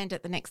not stand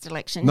at the next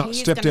election. No, he is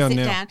step gonna down sit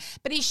now. down,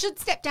 but he should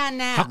step down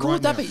now. How cool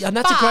would that be? And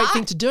that's a great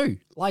thing to do.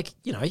 Like,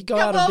 you go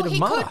out a bit of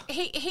mother.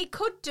 He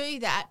could do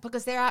that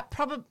because there are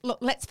probably, look,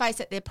 let's face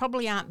it, there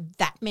probably aren't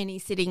that many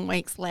sitting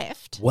weeks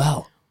left.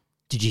 Well,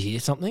 did you hear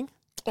something?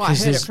 Well, I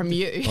heard it from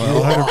you.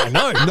 I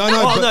know.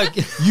 No,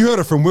 you heard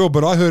it from Will,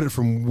 but I heard it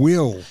from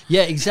Will.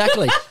 Yeah,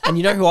 exactly. And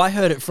you know who I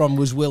heard it from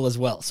was Will as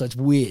well. So it's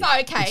weird.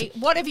 Okay,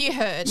 what have you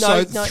heard?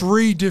 So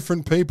 3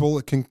 different people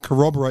that can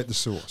corroborate the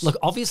source. Look,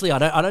 obviously,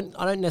 I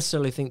don't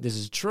necessarily think this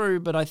is true,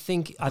 but I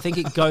think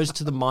it goes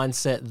to the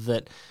mindset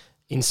that,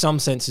 in some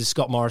senses,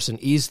 Scott Morrison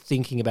is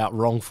thinking about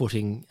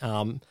wrong-footing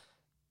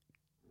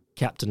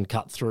Captain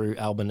Cut Through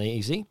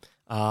Albanese.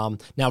 Now,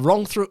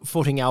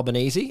 wrong-footing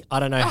Albanese, I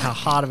don't know how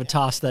hard of a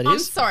task that is. I'm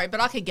sorry, but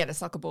I could get a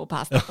soccer ball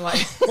past that bloke.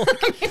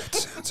 It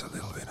sounds a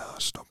little bit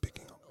harsh. Stop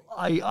picking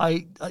on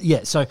me.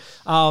 Yeah. So,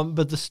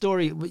 but the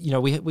story, you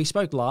know, we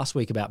spoke last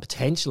week about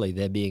potentially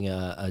there being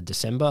a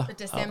December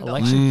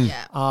election.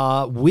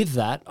 Yeah. With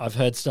that, I've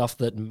heard stuff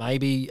that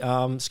maybe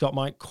Scott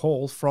might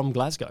call from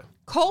Glasgow.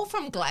 Call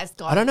from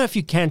Glasgow. I don't know if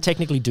you can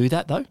technically do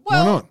that though.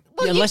 Well, why not?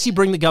 Unless you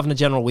bring the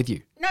Governor-General with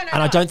you. No.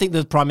 And I don't think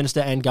the Prime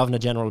Minister and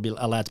Governor-General will be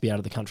allowed to be out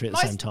of the country at the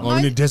same time. I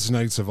mean, a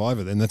designated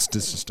survivor, then that's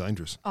just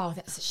dangerous. Oh,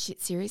 that's a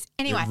shit series.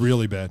 Anyway. Yeah,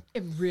 really bad.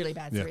 A really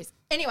bad series.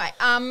 Anyway,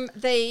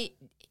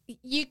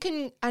 you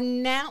can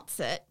announce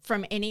it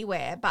from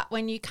anywhere, but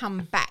when you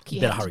come back,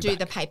 you have to do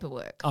the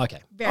paperwork. Okay.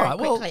 Very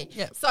quickly. Well,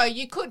 yeah. So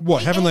you could...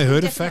 What, haven't they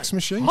heard of fax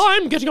machines?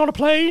 I'm getting on a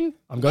plane.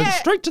 I'm going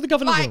straight to the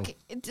Governor-General.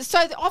 So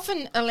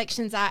often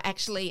elections are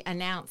actually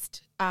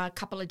announced a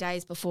couple of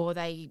days before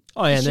they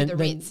and issue then the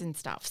writs and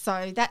stuff.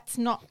 So that's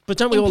not But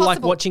don't we all like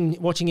impossible.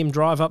 watching him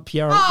drive up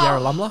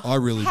Yarralumla? I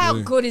really do. How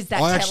good is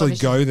that I actually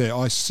television? go there.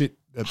 I sit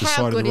at the How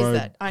side of good the is road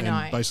that? I know.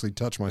 and basically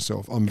touch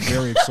myself. I'm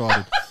very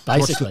excited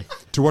Basically.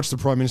 to watch the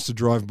Prime Minister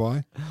drive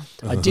by.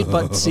 I did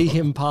but see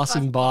him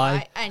passing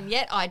by. And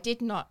yet I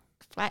did not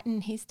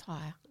flatten his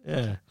tyre.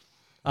 Yeah.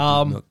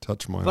 Not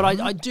touch my But arm.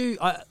 I do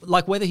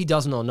like whether he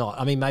doesn't or not.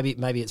 I mean,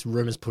 maybe it's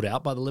rumours put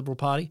out by the Liberal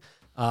Party.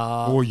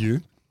 Or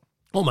you.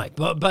 Oh, mate.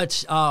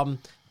 But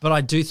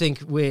I do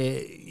think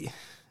we're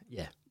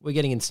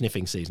getting in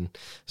sniffing season.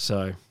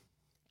 So.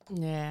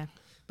 Yeah.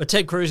 But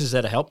Ted Cruz is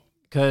there to help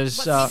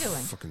because What's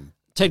he doing?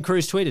 Ted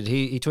Cruz tweeted.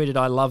 He tweeted,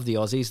 "I love the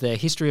Aussies. Their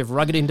history of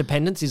rugged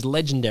independence is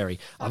legendary.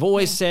 I've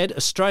always said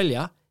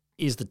Australia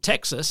is the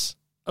Texas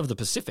of the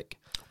Pacific."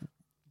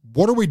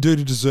 What do we do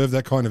to deserve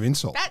that kind of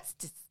insult? That's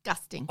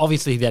disgusting.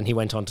 Obviously, then he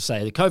went on to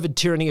say, the COVID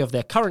tyranny of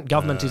their current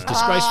government is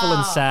disgraceful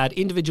and sad.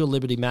 Individual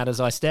liberty matters.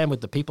 I stand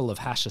with the people of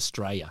Hash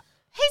Australia.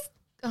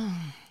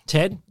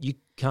 Ted, you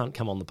can't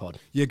come on the pod.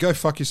 Yeah, go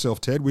fuck yourself,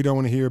 Ted. We don't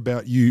want to hear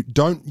about you.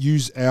 Don't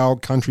use our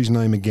country's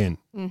name again.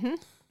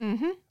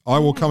 I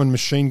will come and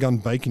machine gun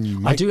bacon you,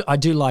 mate. I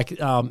do like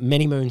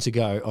many moons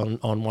ago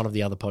on one of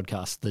the other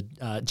podcasts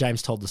that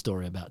James told the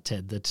story about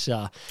Ted that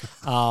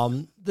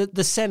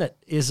the Senate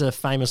is a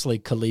famously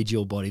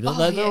collegial body.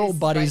 They're all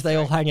buddies. They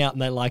all hang out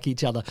and they like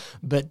each other.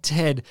 But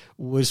Ted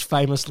was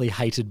famously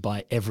hated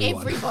by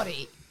everyone.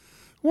 Everybody.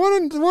 Why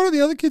don't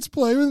the other kids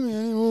play with me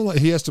anymore? Like,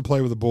 he has to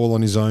play with a ball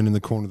on his own in the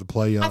corner of the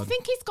play yard. I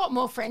think he's got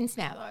more friends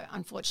now, though,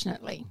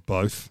 unfortunately.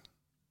 Both.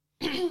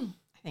 I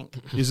think.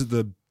 Is it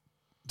the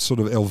sort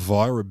of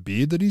Elvira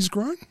beard that he's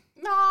grown?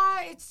 No,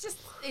 it's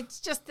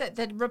just that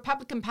the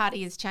Republican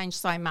Party has changed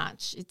so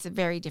much. It's a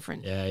very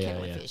different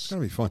kettle of fish. It's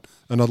going to be fun.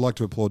 And I'd like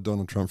to applaud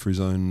Donald Trump for his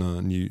own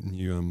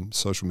new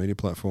social media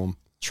platform.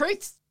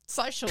 Truth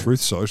Social.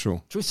 Truth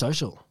Social. Truth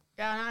Social.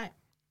 Yeah, I know.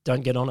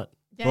 Don't get on it.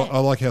 Yeah. Well, I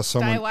like how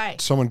away.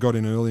 someone got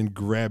in early and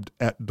grabbed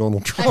at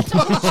Donald Trump.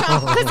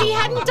 Because he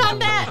hadn't done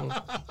that.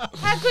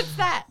 How good's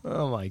that?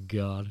 Oh, my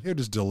God. He'll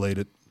just delete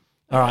it.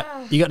 All right.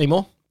 You got any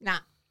more? Nah.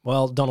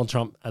 Well, Donald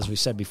Trump, as we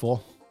said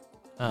before.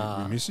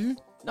 We miss you?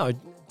 No,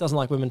 doesn't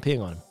like women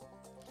peeing on him.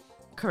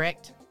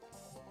 Correct.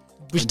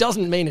 Which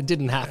doesn't mean it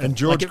didn't happen. And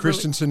George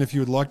Christensen, if you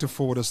would like to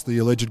forward us the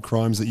alleged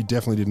crimes that you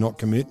definitely did not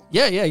commit.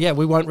 Yeah.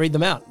 We won't read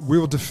them out. We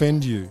will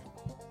defend you.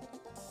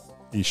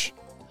 Ish.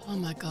 Oh,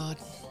 my God.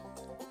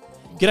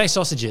 G'day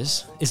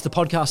Sausages is the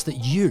podcast that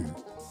you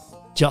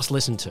just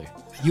listened to.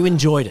 You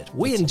enjoyed it.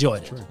 We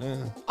enjoyed it.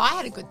 Yeah. I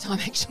had a good time,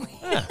 actually.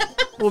 Yeah.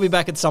 We'll be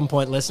back at some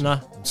point,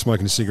 listener. I'm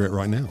smoking a cigarette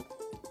right now.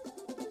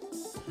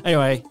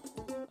 Anyway,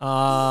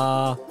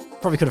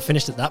 probably could have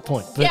finished at that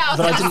point. But, yeah, I was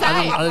going to say.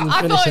 I didn't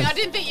finish it. I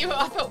didn't think you...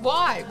 I thought,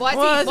 why?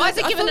 Why is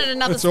he giving it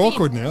another It's spin?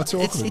 awkward now. It's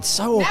awkward. It's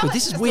so awkward.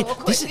 This is weird.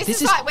 This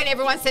is like when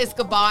everyone says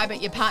goodbye,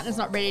 but your partner's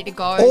not ready to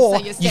go, or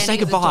so you're you say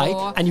standing at the goodbye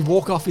door. and you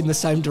walk off in the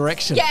same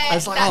direction. Yeah, And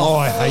it's like, that's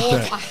I hate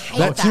that. I hate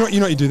that. You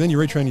know what you do then? You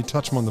reach around and you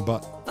touch them on the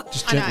butt.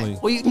 Just gently.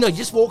 Well, you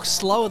just walk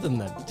slower than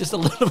them. Just a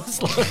little bit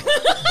slower.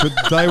 But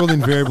they will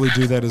invariably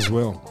do that as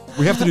well.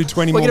 We have to do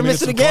 20 We're more going to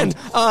minutes miss it of again.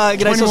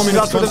 content. 20 more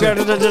minutes of content.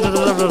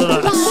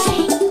 G'day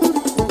Sausages.